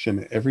research,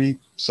 and every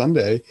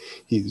Sunday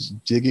he's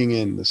digging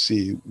in to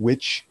see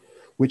which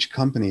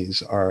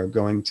companies are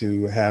going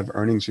to have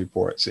earnings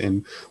reports,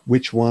 and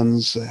which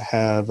ones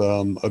have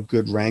a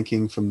good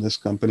ranking from this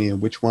company,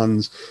 and which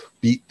ones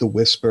beat the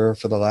whisper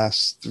for the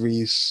last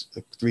three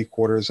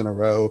quarters in a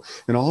row,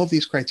 and all of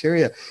these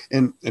criteria.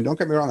 And don't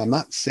get me wrong, I'm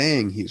not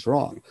saying he's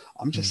wrong.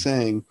 I'm just Mm.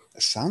 saying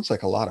it sounds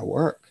like a lot of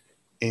work.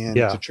 And to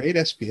Yeah. trade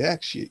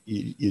SPX,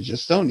 you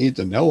just don't need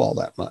to know all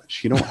that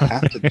much. You don't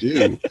have to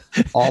do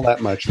all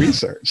that much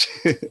research.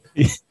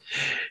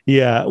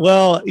 Yeah.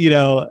 Well,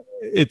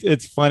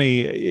 it's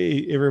funny.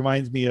 It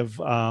reminds me of,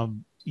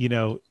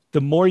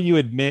 the more you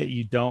admit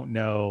you don't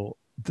know,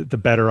 the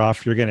better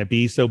off you're going to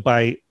be. So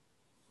by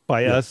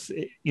Yeah. us,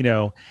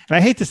 and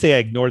I hate to say I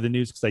ignore the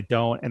news because I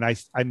don't, and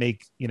I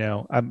make,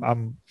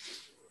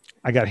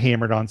 I got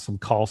hammered on some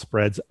call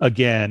spreads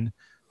again,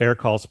 bear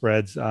call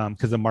spreads,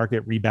 because the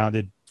market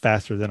rebounded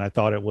faster than I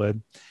thought it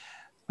would.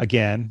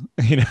 Again,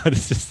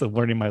 it's just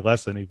learning my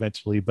lesson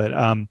eventually. But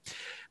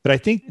I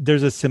think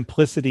there's a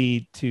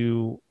simplicity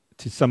to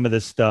some of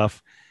this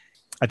stuff.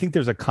 I think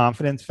there's a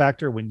confidence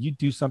factor when you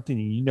do something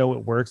and you know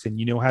it works and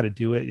you know how to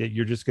do it.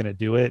 You're just going to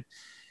do it,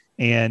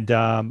 and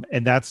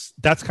that's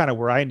kind of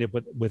where I ended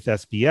with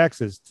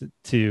SPX, is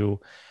to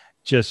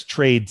just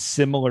trade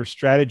similar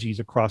strategies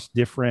across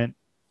different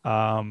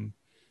um,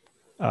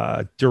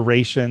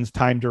 durations,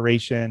 time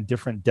duration,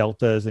 different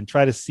deltas, and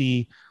try to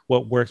see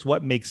what works,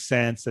 what makes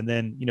sense, and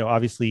then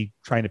obviously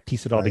trying to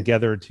piece it all Right.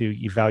 together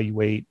to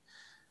evaluate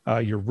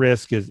your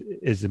risk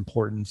is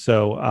important.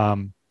 So,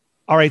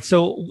 all right.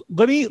 So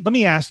let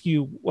me ask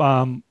you,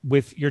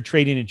 with your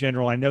trading in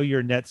general. I know you're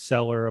a net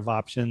seller of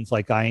options,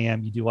 like I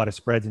am. You do a lot of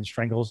spreads and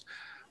strangles.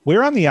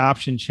 Where on the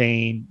option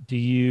chain do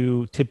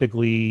you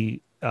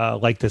typically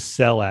like to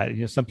sell at?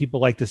 Some people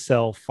like to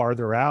sell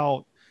farther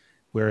out,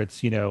 where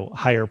it's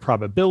higher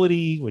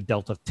probability with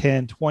delta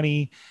 10,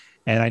 20.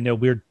 And I know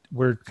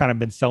we're kind of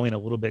been selling a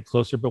little bit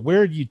closer, but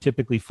where do you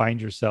typically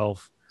find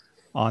yourself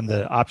on Yeah.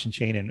 the option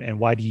chain, and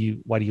why do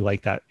you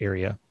like that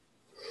area?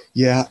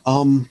 Yeah.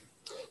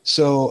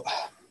 So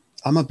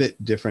I'm a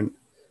bit different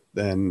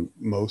than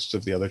most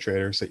of the other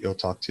traders that you'll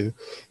talk to,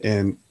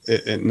 and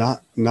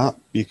not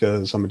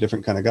because I'm a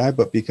different kind of guy,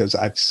 but because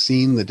I've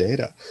seen the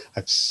data,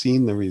 I've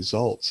seen the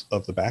results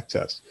of the back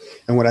test,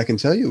 and what I can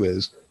tell you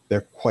is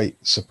they're quite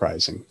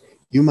surprising.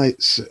 You might,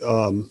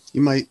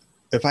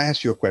 if I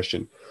ask you a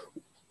question,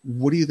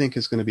 what do you think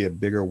is going to be a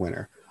bigger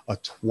winner, a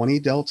 20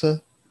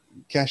 delta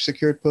cash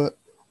secured put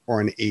or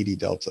an 80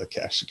 delta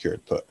cash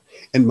secured put?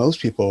 And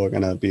most people are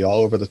going to be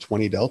all over the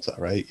 20 delta,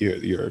 right?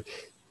 Your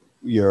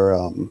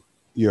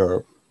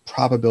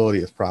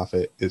probability of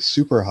profit is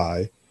super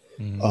high,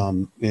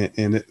 Mm-hmm.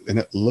 and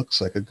it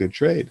looks like a good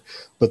trade.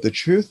 But the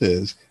truth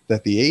is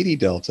that the 80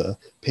 delta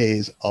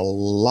pays a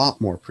lot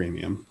more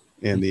premium,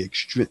 and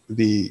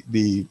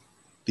the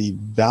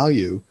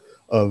value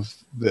of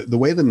the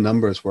way the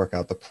numbers work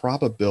out, the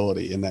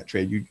probability in that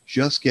trade, you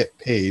just get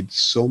paid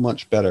so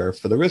much better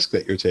for the risk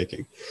that you're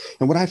taking.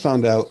 And what I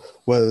found out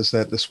was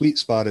that the sweet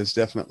spot is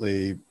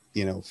definitely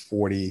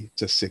 40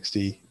 to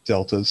 60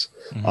 deltas.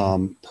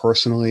 Mm-hmm.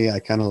 Personally, I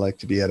kind of like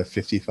to be at a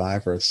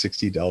 55 or a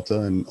 60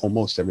 delta in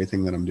almost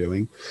everything that I'm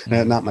doing. And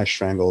Mm-hmm. not my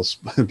strangles,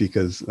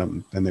 because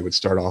then they would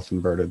start off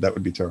inverted. That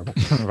would be terrible.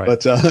 Right.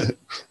 But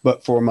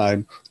but for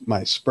my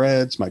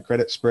spreads, my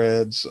credit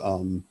spreads,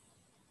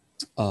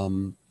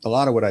 A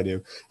lot of what I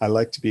do, I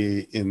like to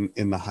be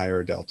in the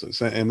higher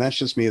deltas, and that's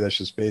just me. That's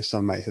just based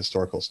on my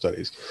historical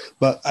studies.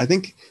 But I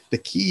think the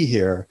key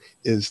here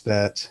is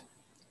that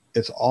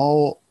it's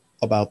all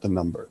about the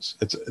numbers.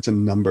 It's a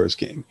numbers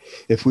game.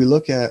 If we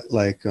look at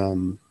like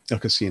a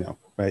casino,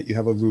 right? You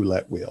have a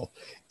roulette wheel,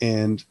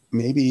 and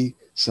maybe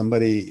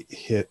somebody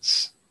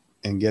hits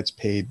and gets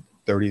paid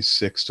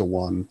 36 to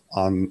 1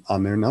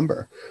 on their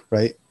number,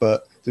 right?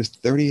 But there's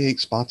 38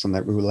 spots on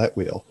that roulette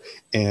wheel,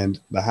 and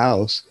the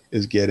house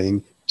is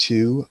getting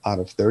 2 out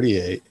of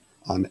 38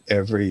 on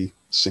every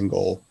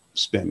single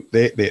spin.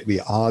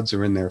 The odds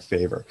are in their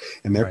favor,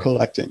 and they're Right.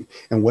 collecting.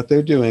 And what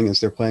they're doing is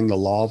they're playing the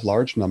law of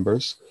large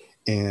numbers,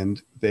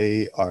 and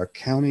they are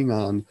counting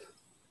on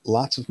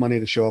lots of money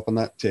to show up on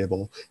that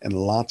table and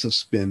lots of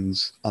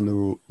spins on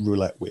the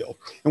roulette wheel.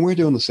 And we're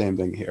doing the same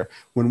thing here.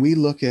 When we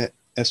look at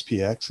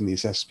SPX and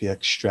these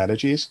SPX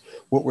strategies,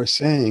 what we're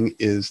saying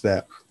is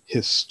that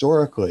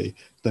historically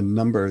the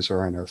numbers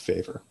are in our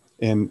favor.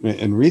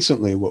 And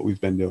recently what we've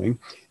been doing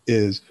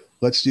is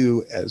let's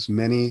do as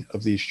many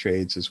of these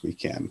trades as we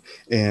can.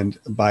 And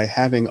by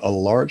having a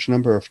large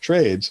number of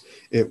trades,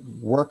 it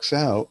works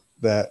out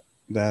that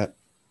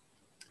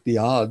the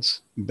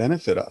odds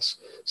benefit us.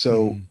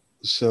 So Mhm.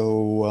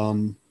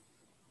 so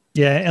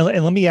Yeah,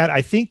 and let me add.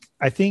 I think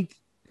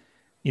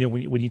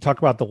when you talk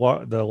about the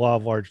law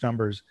of large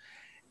numbers,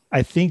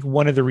 I think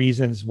one of the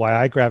reasons why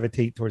I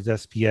gravitate towards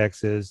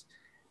SPX is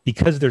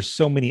because there's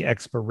so many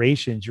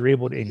expirations. You're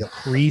able to yep,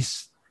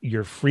 increase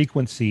your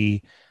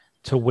frequency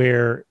to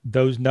where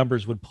those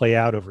numbers would play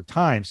out over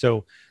time.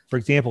 So, for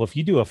example, if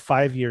you do a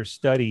 5 year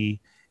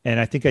study, and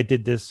I think I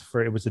did this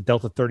for it was a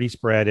Delta 30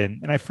 spread,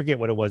 and I forget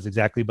what it was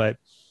exactly, but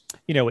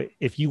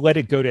if you let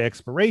it go to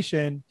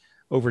expiration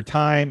over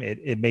time,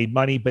 it made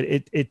money, but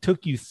it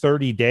took you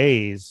 30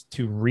 days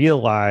to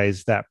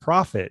realize that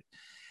profit.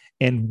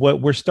 And what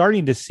we're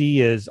starting to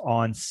see is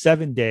on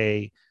 7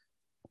 day,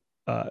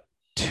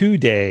 2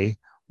 day,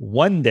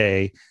 1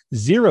 day,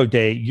 0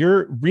 day,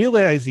 you're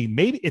realizing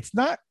maybe it's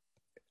not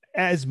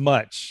as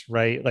much,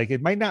 right? Like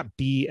it might not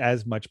be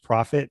as much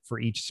profit for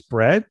each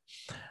spread,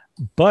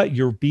 but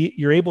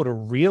you're able to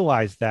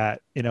realize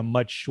that in a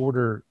much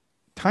shorter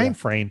yeah, time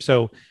frame.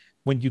 So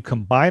when you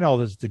combine all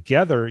this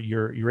together,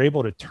 you're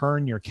able to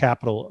turn your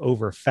capital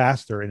over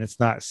faster, and it's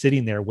not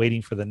sitting there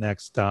waiting for the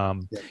next. yeah,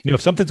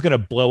 If something's going to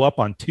blow up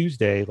on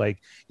Tuesday, like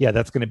yeah,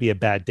 that's going to be a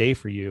bad day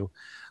for you.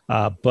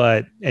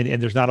 But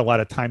and there's not a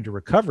lot of time to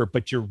recover,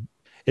 but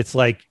it's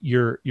like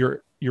you're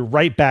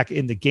right back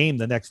in the game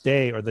the next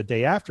day or the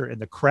day after,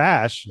 and the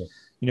crash.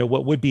 yeah,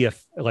 What would be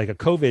like a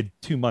COVID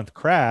 2 month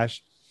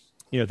crash,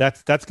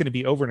 that's going to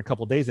be over in a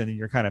couple of days, and then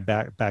you're kind of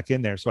back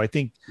in there. So yeah,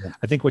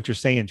 I think what you're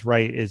saying is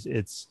right.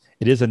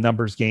 It is a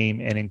numbers game,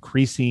 and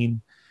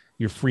increasing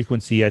your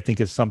frequency, I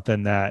think, is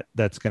something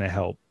that's going to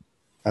help.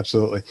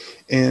 absolutely.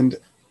 And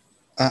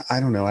I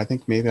don't know. I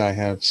think maybe I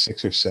have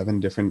 6 or 7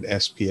 different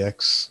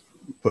SPX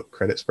put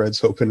credit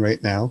spreads open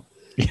right now,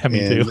 Yeah, me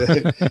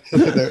too.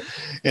 and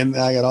and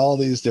I got all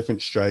these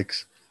different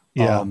strikes.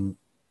 Yeah. Um,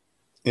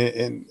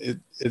 and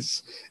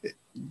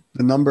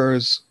the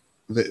numbers,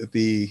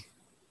 the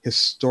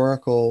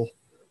historical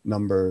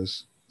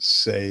numbers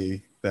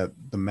say that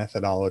the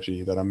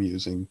methodology that I'm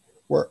using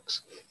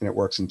works, and it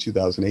works in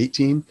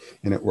 2018,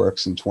 and it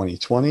works in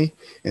 2020,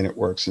 and it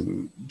works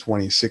in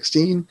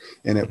 2016,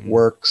 and Mhm. it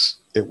works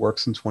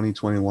in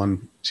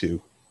 2021 too.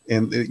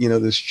 And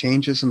there's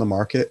changes in the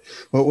market.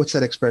 But what's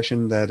that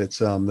expression that it's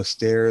the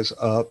stairs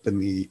up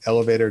and the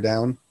elevator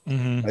down,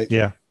 right?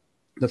 Yeah.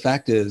 The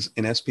fact is,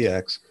 in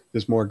SPX,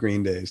 there's more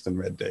green days than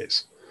red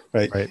days,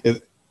 right?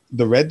 Right.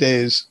 The red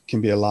days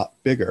can be a lot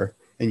bigger,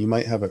 and you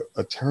might have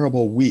a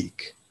terrible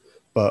week.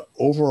 But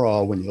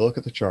overall, when you look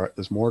at the chart,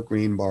 there's more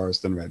green bars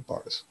than red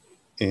bars.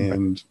 Right.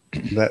 And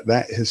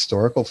that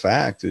historical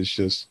fact is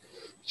just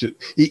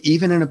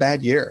even in a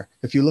bad year.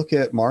 If you look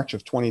at March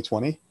of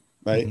 2020,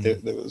 right,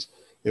 Mhm.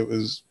 it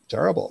was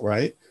terrible,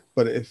 right?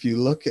 But if you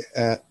look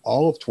at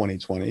all of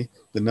 2020,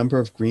 the number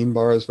of green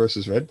bars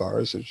versus red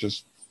bars is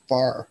just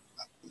far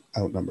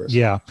outnumbers.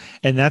 Yeah,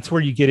 and that's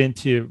where you get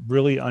into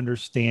really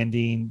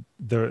understanding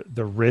the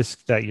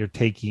risk that you're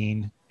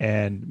taking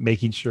and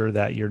making sure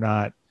that you're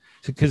not,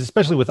 because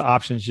especially with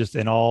options, just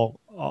in all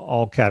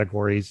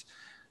categories,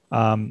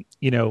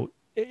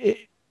 it,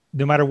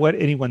 no matter what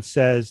anyone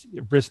says,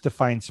 risk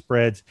defined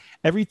spreads,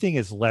 everything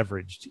is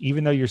leveraged.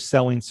 Even though you're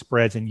selling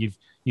spreads and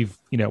you've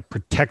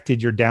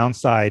protected your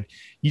downside,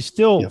 you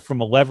still, Yeah,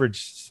 from a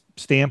leverage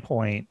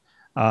standpoint,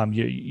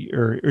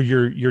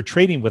 you're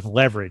trading with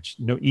leverage,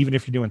 even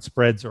if you're doing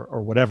spreads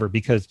or whatever,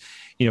 because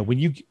when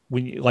you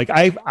like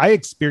I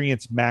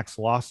experience max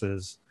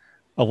losses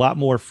a lot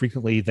more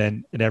frequently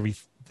than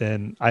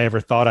I ever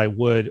thought I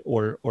would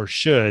or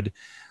should.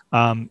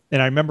 And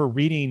I remember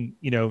reading,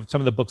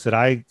 some of the books that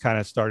I kind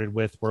of started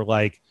with were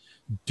like,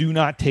 do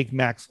not take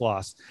max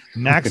loss.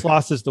 Max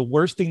loss is the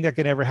worst thing that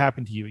can ever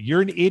happen to you.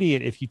 You're an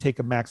idiot if you take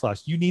a max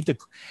loss. You need to,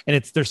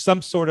 and there's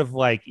some sort of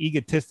like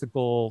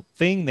egotistical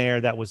thing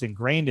there that was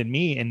ingrained in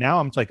me. And now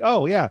I'm just like,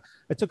 oh yeah,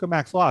 I took a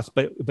max loss.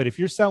 But if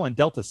you're selling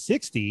Delta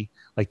 60,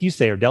 like you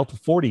say, or Delta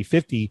 40,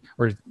 50,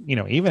 or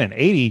even an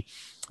 80,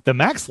 the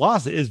max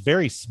loss is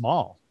very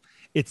small.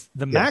 It's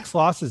the max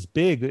loss is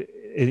big.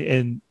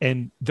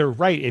 And they're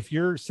right. If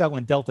you're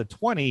selling Delta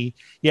 20,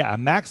 a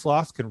max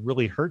loss can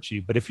really hurt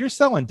you. But if you're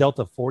selling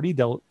Delta 40,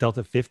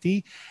 Delta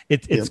 50,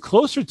 it's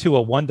closer to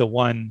a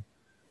 1-to-1,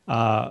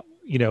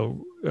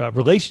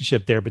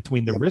 relationship there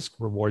between the risk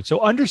reward. So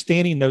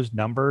understanding those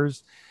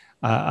numbers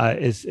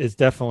is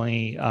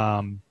definitely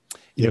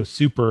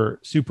super,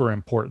 super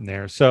important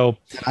there. So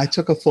I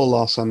took a full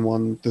loss on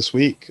one this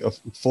week, a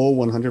full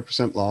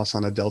 100% loss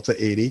on a Delta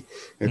 80.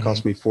 It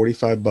cost me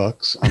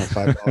 $45 on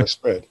a $5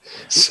 spread.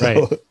 So,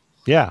 right.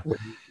 Yeah.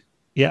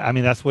 Yeah. I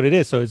mean, that's what it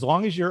is. So as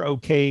long as you're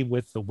okay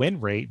with the win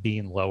rate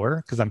being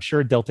lower, because I'm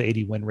sure Delta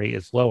 80 win rate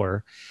is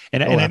lower.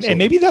 And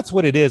maybe that's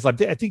what it is. I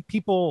think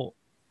people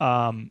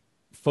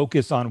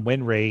focus on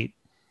win rate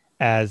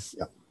as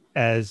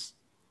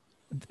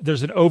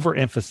there's an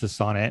overemphasis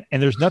on it,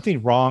 and there's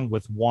nothing wrong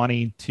with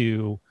wanting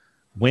to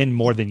win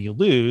more than you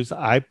lose.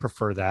 I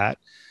prefer that.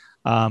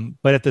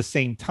 But at the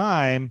same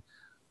time,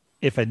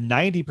 if a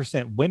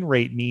 90% win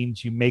rate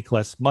means you make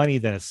less money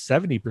than a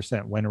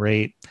 70% win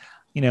rate,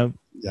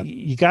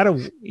 you got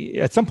to,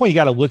 at some point, you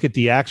got to look at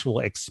the actual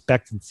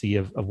expectancy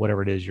of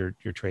whatever it is you're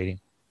trading.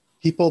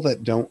 People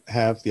that don't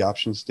have the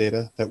options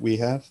data that we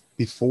have,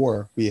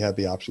 before we had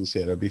the options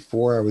data,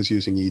 before I was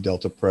using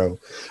eDelta Pro,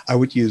 I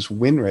would use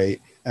win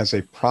rate as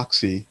a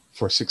proxy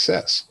for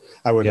success.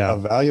 I would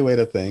evaluate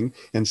a thing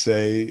and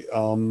say,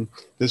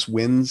 this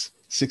wins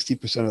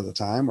 60% of the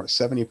time or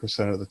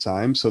 70% of the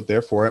time, so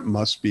therefore it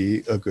must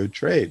be a good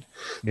trade.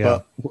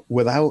 But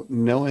without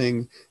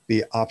knowing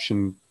the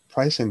option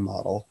pricing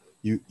model,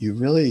 you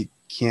really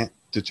can't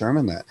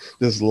determine that.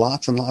 There's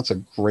lots and lots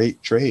of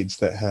great trades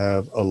that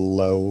have a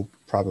low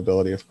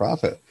probability of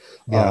profit.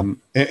 And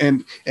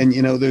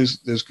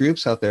there's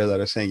groups out there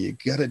that are saying you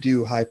got to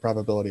do high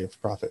probability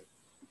of profit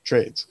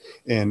trades,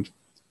 and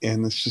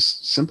it's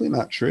just simply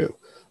not true.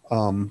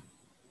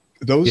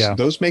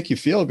 Those make you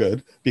feel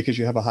good because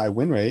you have a high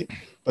win rate,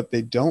 but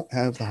they don't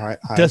have the high.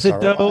 Does it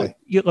though?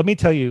 Let me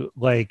tell you,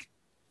 like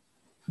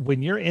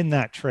when you're in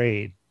that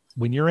trade,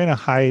 when you're in a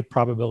high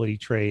probability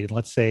trade, and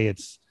let's say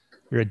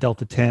you're a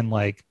Delta 10,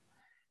 like,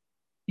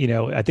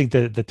 I think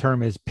the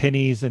term is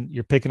pennies, and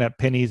you're picking up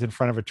pennies in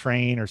front of a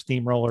train or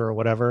steamroller or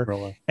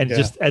whatever.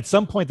 Just at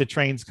some point the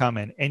train's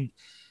coming, and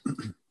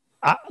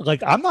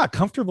I'm not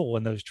comfortable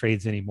in those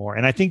trades anymore.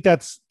 And I think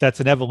that's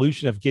an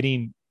evolution of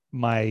getting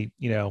my,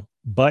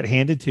 butt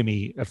handed to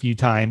me a few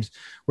times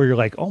where you're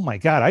like, oh my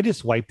God, I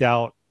just wiped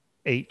out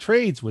 8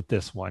 trades with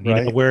this one.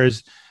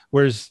 Whereas,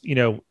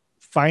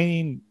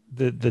 finding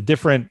the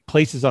different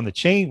places on the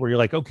chain where you're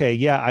like,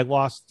 okay, I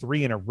lost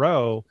 3 in a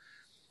row,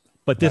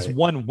 but this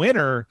one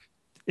winner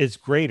is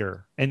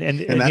greater. And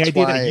the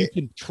idea that you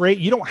can trade,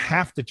 you don't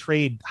have to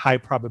trade high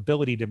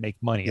probability to make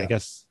money, I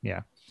guess.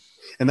 Yeah.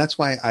 And that's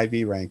why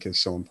IV rank is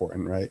so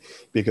important, right?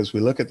 Because we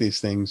look at these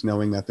things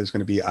knowing that there's going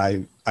to be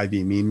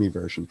IV mean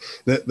reversion.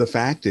 The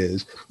fact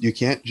is, you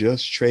can't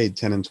just trade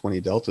 10 and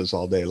 20 deltas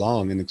all day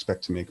long and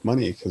expect to make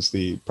money because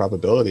the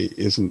probability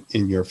isn't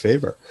in your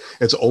favor.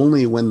 It's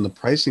only when the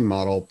pricing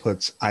model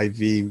puts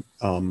IV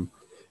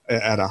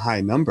at a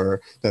high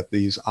number that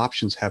these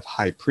options have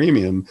high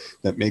premium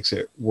that makes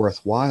it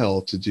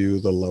worthwhile to do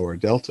the lower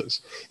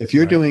deltas. If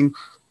you're doing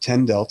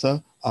 10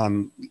 delta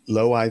on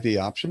low IV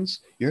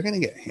options, you're going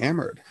to get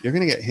hammered. You're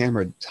going to get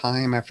hammered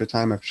time after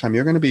time after time.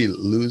 You're going to be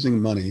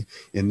losing money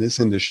in this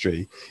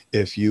industry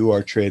if you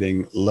are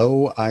trading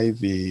low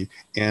IV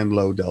and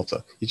low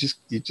delta. You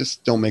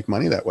just don't make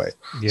money that way.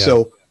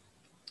 Yeah.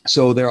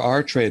 So there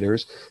are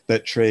traders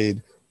that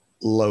trade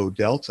low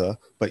delta,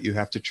 but you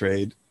have to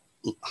trade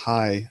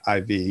high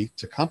IV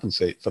to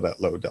compensate for that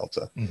low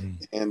delta.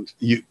 And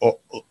you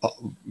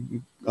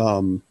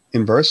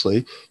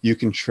inversely, you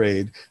can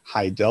trade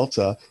high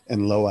delta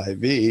and low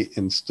IV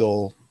and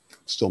still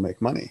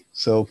make money.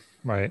 So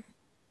right.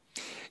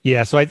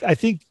 Yeah. So I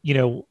think,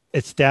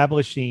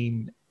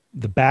 establishing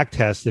the back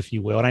test, if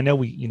you will, and I know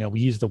we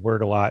use the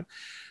word a lot,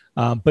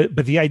 but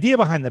the idea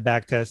behind the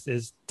back test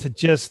is to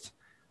just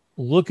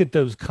look at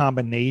those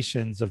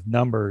combinations of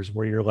numbers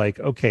where you're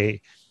like,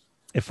 okay,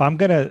 if I'm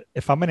gonna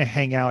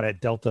hang out at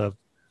Delta,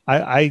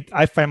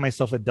 I find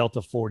myself at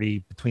Delta 40,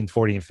 between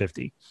 40 and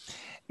 50.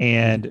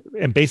 And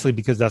basically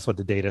because that's what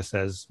the data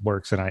says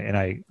works,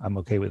 and I'm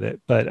okay with it.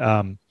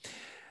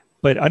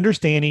 But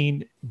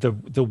understanding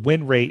the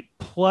win rate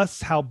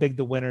plus how big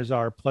the winners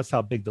are, plus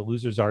how big the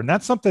losers are. And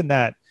that's something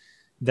that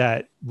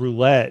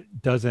roulette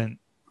doesn't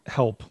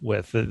help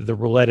with, the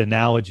roulette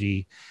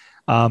analogy,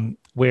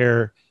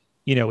 where,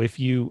 if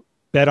you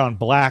bet on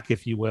black,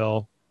 if you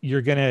will,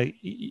 you're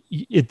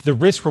the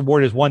risk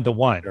reward is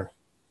 1-to-1. Sure.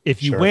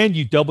 If you win,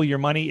 you double your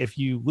money. If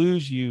you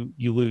lose, you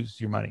lose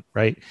your money.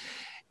 Right.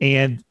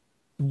 And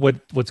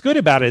what's good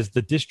about it is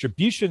the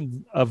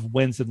distribution of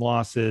wins and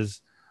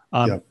losses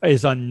Yep.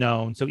 is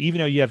unknown. So even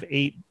though you have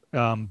eight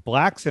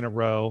blacks in a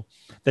row,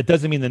 that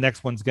doesn't mean the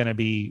next one's going to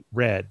be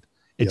red.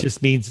 It Yep.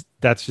 just means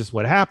that's just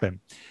what happened.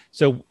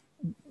 So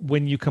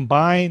when you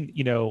combine,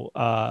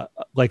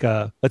 like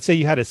let's say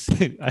you had this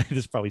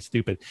is probably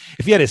stupid.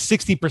 If you had a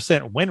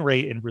 60% win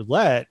rate in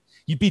roulette,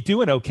 you'd be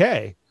doing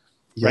okay,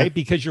 Yeah. right?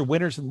 Because your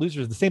winners and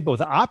losers are the same. But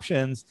with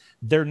options,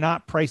 they're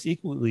not priced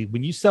equally.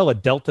 When you sell a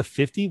Delta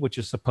 50, which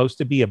is supposed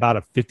to be about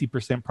a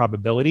 50%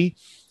 probability,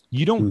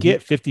 you don't Hmm.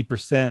 get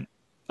 50%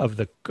 of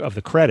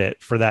the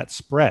credit for that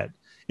spread.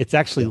 It's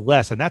actually Yeah.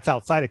 less, and that's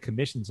outside of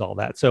commissions, all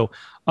that. So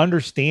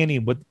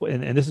understanding what,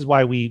 and this is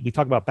why we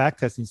talk about back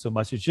testing so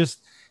much, is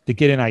just to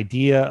get an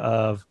idea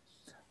of,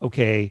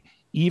 okay,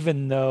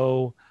 even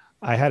though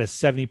I had a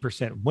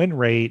 70% win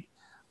rate,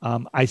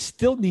 I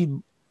still need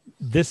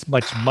this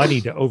much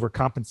money to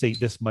overcompensate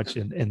this much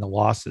in the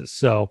losses.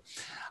 So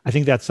I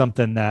think that's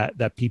something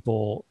that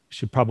people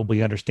should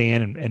probably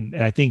understand. And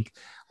I think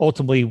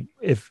ultimately,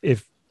 if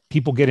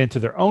people get into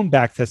their own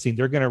back testing,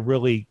 they're going to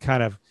really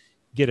kind of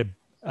get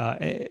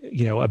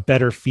a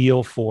better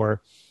feel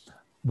for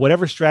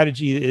whatever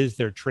strategy it is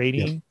they're Yep.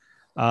 trading.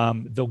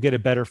 They'll get a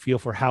better feel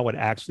for how it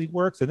actually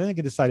works, and then they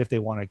can decide if they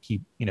want to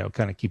keep,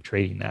 kind of keep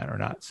trading that or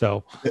not.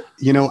 So,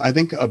 I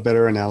think a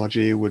better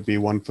analogy would be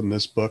one from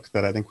this book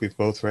that I think we've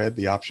both read,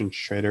 The Options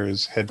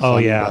Trader's Head oh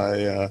Fund yeah,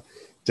 by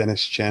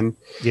Dennis Chen.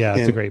 yeah,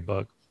 it's a And great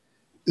book.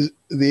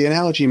 the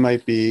analogy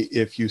might be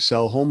if you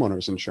sell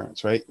homeowners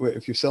insurance, right?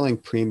 If you're selling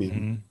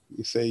premium, Mhm.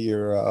 you say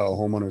you're a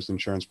homeowners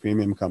insurance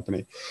premium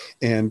company,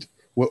 and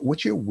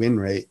what's your win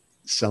rate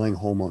selling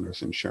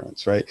homeowners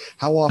insurance, right?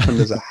 How often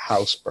does a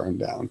house burn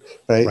down,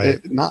 right?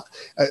 Right. Not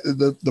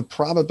the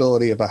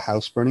probability of a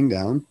house burning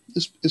down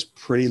is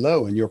pretty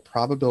low, and your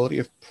probability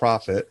of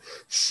profit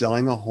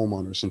selling a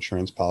homeowners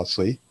insurance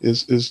policy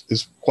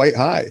is quite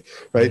high,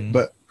 right? Mhm.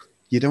 But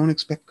you don't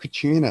expect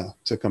Katrina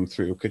to come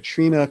through.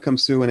 Katrina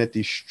comes through and it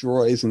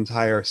destroys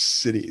entire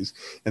cities.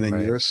 And then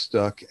Right. you're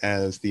stuck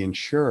as the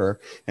insurer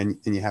and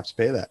you have to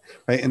pay that.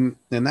 Right. And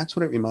that's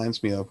what it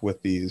reminds me of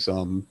with these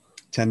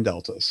 10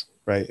 deltas,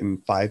 right?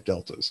 And 5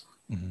 deltas.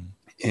 Mhm.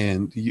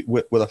 And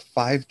with a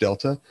 5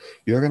 delta,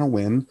 you're going to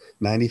win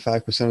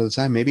 95% of the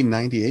time, maybe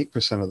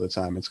 98% of the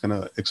time. It's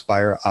going to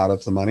expire out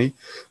of the money.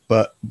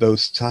 But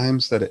those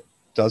times that it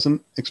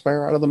doesn't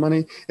expire out of the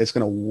money, it's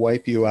going to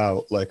wipe you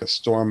out like a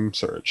storm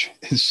surge.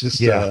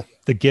 Yeah,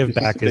 the give It's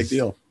just a back big is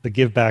deal. the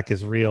give back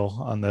is real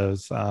on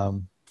those,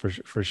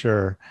 for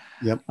sure.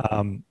 Yep.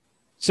 Um,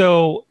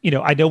 so,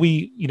 I know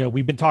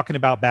we've been talking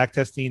about back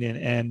testing,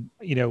 and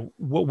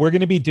what we're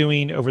going to be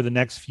doing over the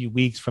next few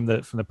weeks from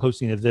the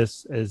posting of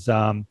this is,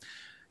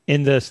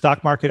 in the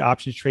stock market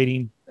options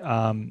trading,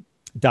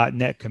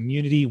 .net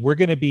community, we're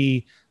going to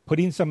be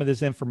putting some of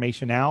this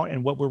information out.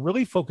 And what we're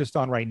really focused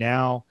on right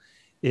now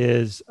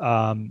is,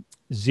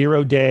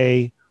 0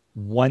 day,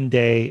 1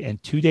 day,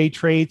 and 2 day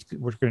trades.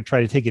 We're going to try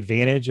to take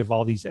advantage of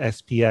all these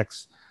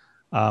SPX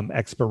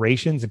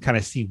expirations and kind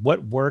of see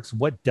what works,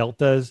 what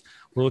deltas.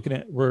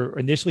 We're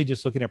initially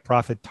just looking at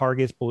profit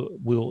targets, but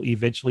we'll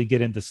eventually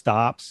get into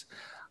stops.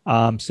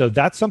 So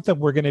that's something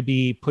we're going to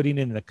be putting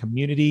in the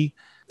community.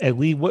 And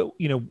Lee,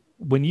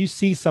 when you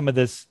see some of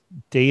this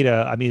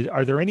data, I mean,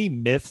 are there any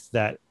myths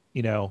that,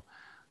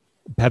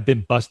 have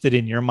been busted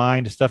in your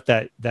mind, stuff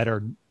that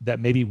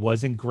maybe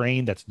was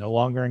ingrained that's no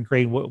longer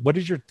ingrained? What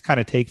is your kind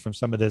of take from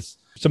some of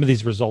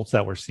these results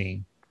that we're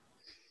seeing?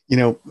 You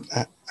know,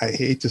 I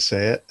hate to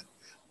say it,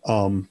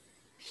 um,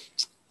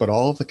 but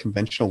all of the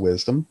conventional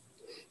wisdom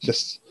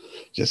just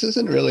just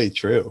isn't really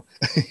true.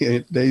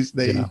 they Yeah.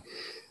 they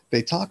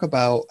they talk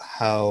about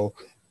how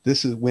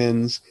this is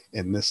wins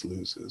and this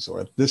loses,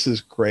 or this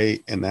is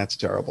great and that's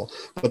terrible.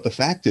 But the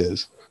fact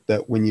is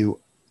that when you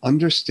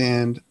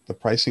understand the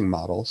pricing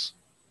models,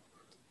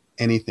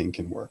 anything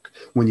can work.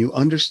 When you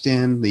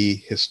understand the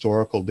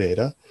historical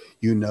data,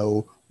 you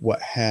know what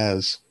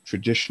has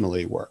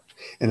traditionally worked.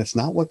 And it's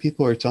not what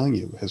people are telling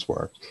you has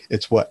worked,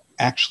 it's what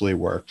actually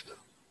worked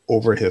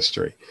over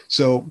history.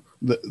 So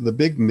the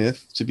big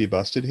myth to be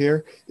busted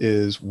here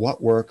is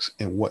what works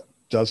and what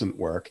doesn't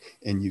work.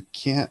 And you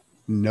can't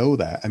know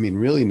that, I mean,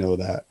 really know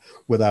that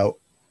without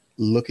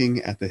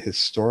looking at the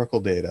historical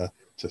data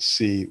to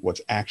see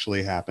what's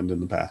actually happened in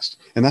the past.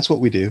 And that's what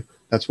we do.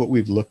 That's what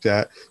we've looked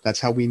at. That's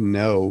how we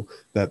know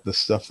that the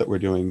stuff that we're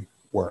doing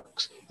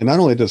works. And not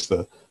only does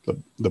the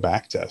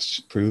back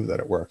test prove that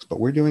it works, but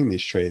we're doing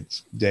these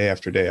trades day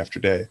after day after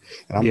day,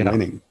 and I'm Yeah.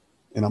 winning.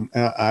 And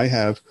I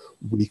have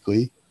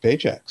weekly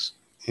paychecks,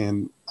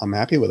 and I'm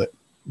happy with it.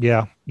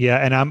 Yeah, yeah,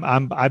 and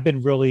I've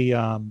been really,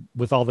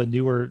 with all the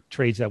newer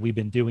trades that we've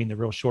been doing, the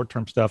real short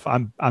term stuff.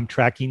 I'm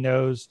tracking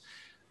those,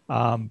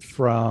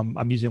 from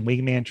I'm using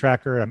Wingman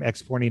Tracker. I'm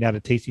exporting out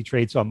of Tasty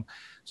Trade. So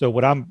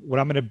what I'm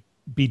going to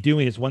be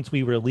doing is, once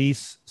we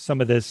release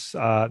some of this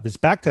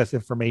backtest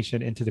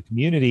information into the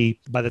community,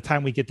 by the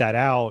time we get that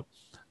out,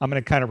 I'm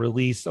going to kind of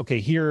release, okay,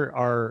 here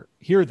are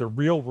the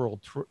real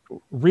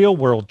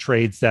world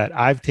trades that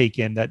I've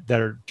taken that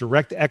are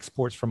direct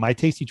exports from my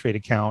Tasty Trade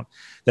account,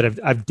 that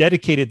I've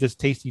dedicated this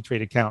Tasty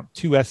Trade account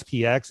to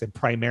SPX and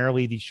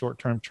primarily these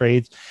short-term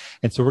trades.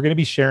 And so we're going to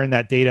be sharing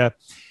that data.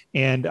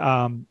 And,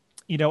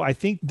 I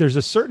think there's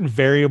a certain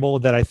variable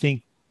that I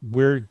think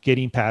we're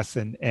getting past,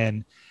 and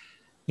and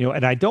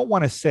I don't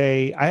want to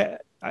say,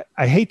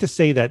 I hate to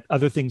say that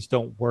other things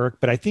don't work,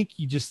 but I think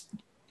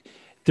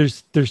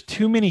there's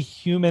too many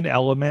human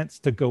elements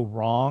to go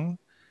wrong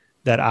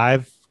that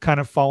I've kind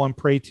of fallen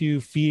prey to: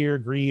 fear,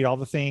 greed, all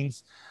the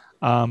things.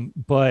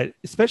 But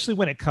especially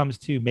when it comes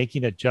to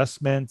making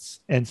adjustments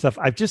and stuff,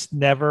 I've just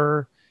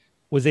never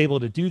was able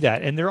to do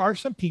that. And there are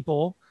some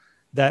people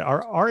that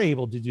are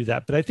able to do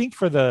that. But I think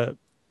for the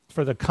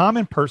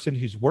common person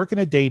who's working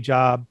a day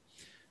job,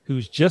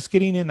 who's just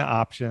getting into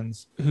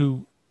options,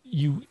 who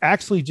you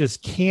actually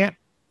just can't,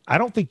 I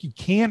don't think you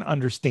can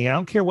understand. I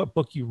don't care what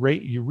book you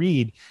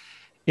read.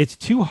 It's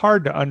too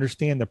hard to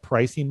understand the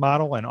pricing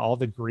model and all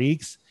the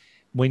Greeks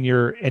when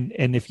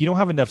and if you don't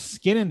have enough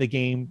skin in the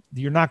game,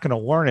 you're not going to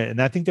learn it.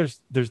 And I think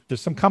there's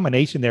some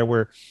combination there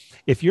where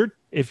if you're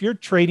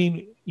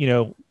trading,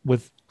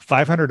 with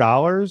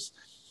 $500,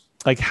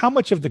 like how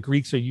much of the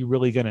Greeks are you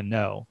really going to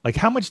know? Like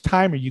how much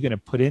time are you going to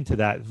put into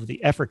that for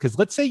the effort? Because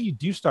let's say you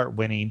do start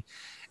winning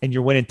and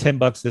you're winning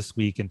 $10 this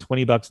week and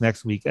 $20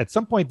 next week. At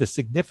some point, the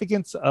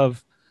significance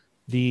of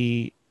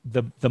the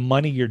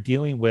money you're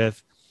dealing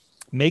with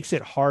makes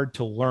it hard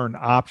to learn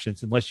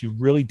options unless you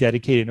really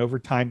dedicate it. And over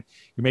time,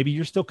 maybe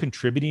you're still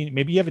contributing.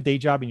 Maybe you have a day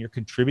job and you're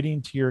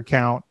contributing to your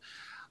account.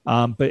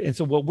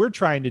 So what we're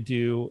trying to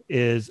do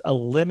is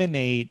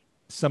eliminate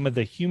some of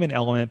the human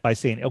element by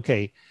saying,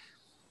 okay,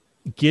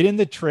 get in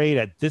the trade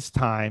at this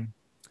time,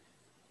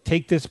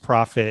 take this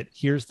profit,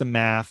 here's the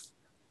math,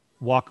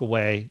 walk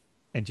away,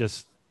 and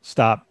just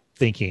stop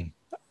thinking.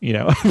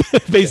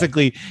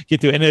 Basically get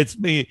to it. And it's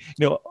me,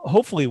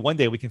 hopefully one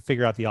day we can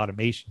figure out the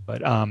automation,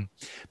 but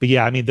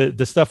yeah, I mean,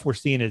 the stuff we're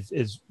seeing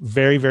is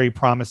very, very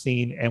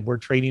promising, and we're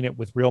trading it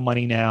with real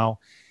money now,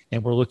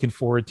 and we're looking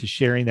forward to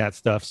sharing that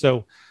stuff.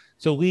 So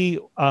Lee,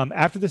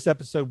 after this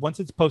episode, once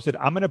it's posted,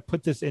 I'm going to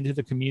put this into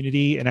the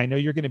community, and I know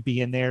you're going to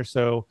be in there.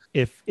 So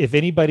if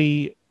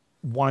anybody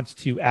wants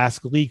to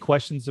ask Lee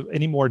questions,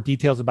 any more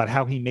details about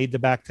how he made the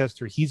back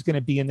tester, he's going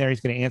to be in there.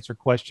 He's going to answer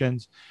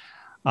questions.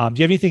 Do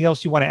you have anything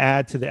else you want to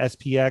add to the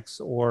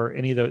SPX or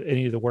any of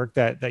the work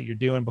that you're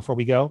doing before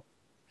we go?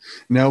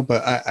 No,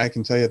 but I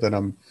can tell you that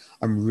I'm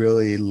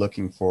really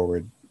looking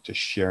forward to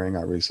sharing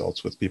our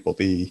results with people.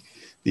 The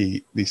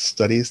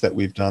studies that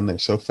we've done, they're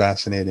so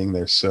fascinating.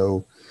 There's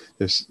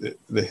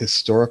the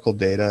historical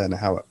data and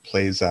how it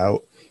plays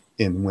out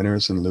in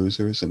winners and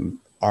losers and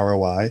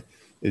ROI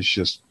is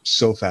just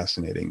so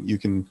fascinating. You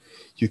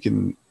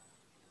can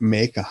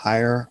make a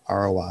higher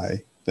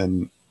ROI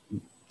than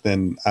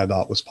I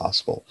thought was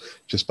possible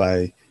just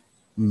by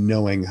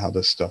knowing how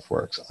this stuff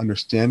works,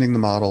 understanding the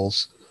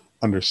models,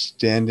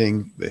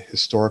 understanding the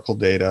historical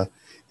data,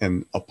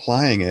 and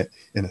applying it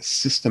in a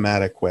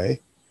systematic way.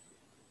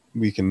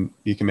 You can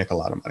make a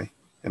lot of money,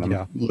 and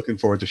I'm looking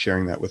forward to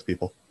sharing that with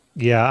people.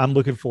 Yeah, I'm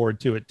looking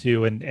forward to it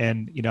too. And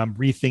I'm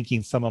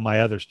rethinking some of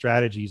my other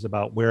strategies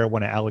about where I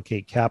want to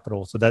allocate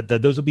capital. So that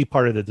those will be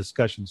part of the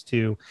discussions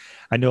too.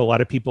 I know a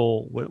lot of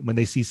people, when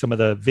they see some of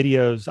the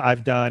videos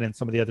I've done and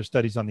some of the other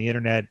studies on the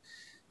internet,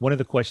 one of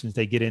the questions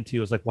they get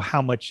into is like, well,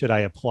 how much should I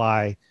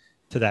apply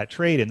to that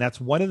trade? And that's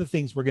one of the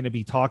things we're going to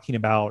be talking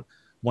about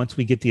once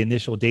we get the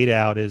initial data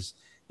out is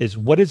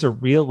what is a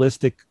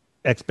realistic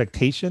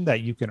expectation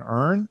that you can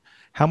earn?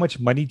 How much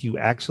money do you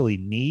actually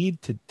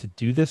need to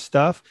do this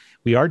stuff?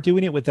 We are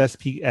doing it with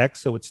SPX,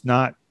 so it's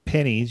not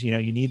pennies. You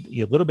need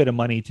a little bit of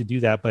money to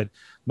do that, but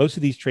most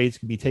of these trades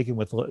can be taken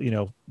with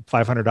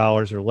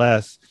 $500 or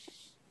less.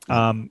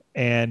 I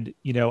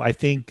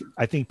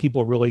think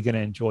people are really going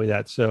to enjoy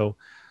that. So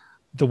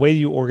the way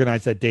you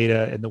organize that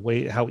data and the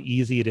way how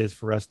easy it is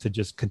for us to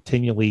just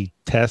continually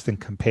test and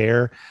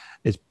compare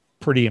is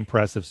pretty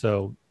impressive.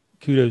 So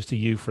kudos to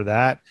you for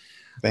that.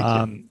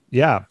 Thank you.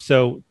 Yeah.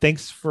 So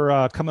thanks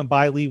for coming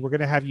by, Lee. We're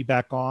going to have you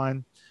back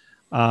on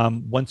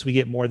once we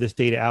get more of this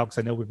data out, because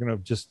I know we're going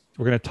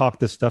to talk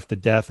this stuff to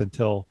death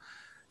until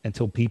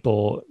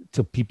people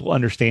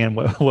understand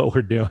what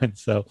we're doing.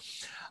 So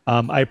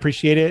I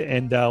appreciate it,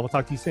 and we'll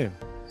talk to you soon.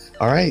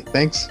 All right.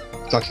 Thanks.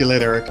 Talk to you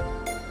later, Eric.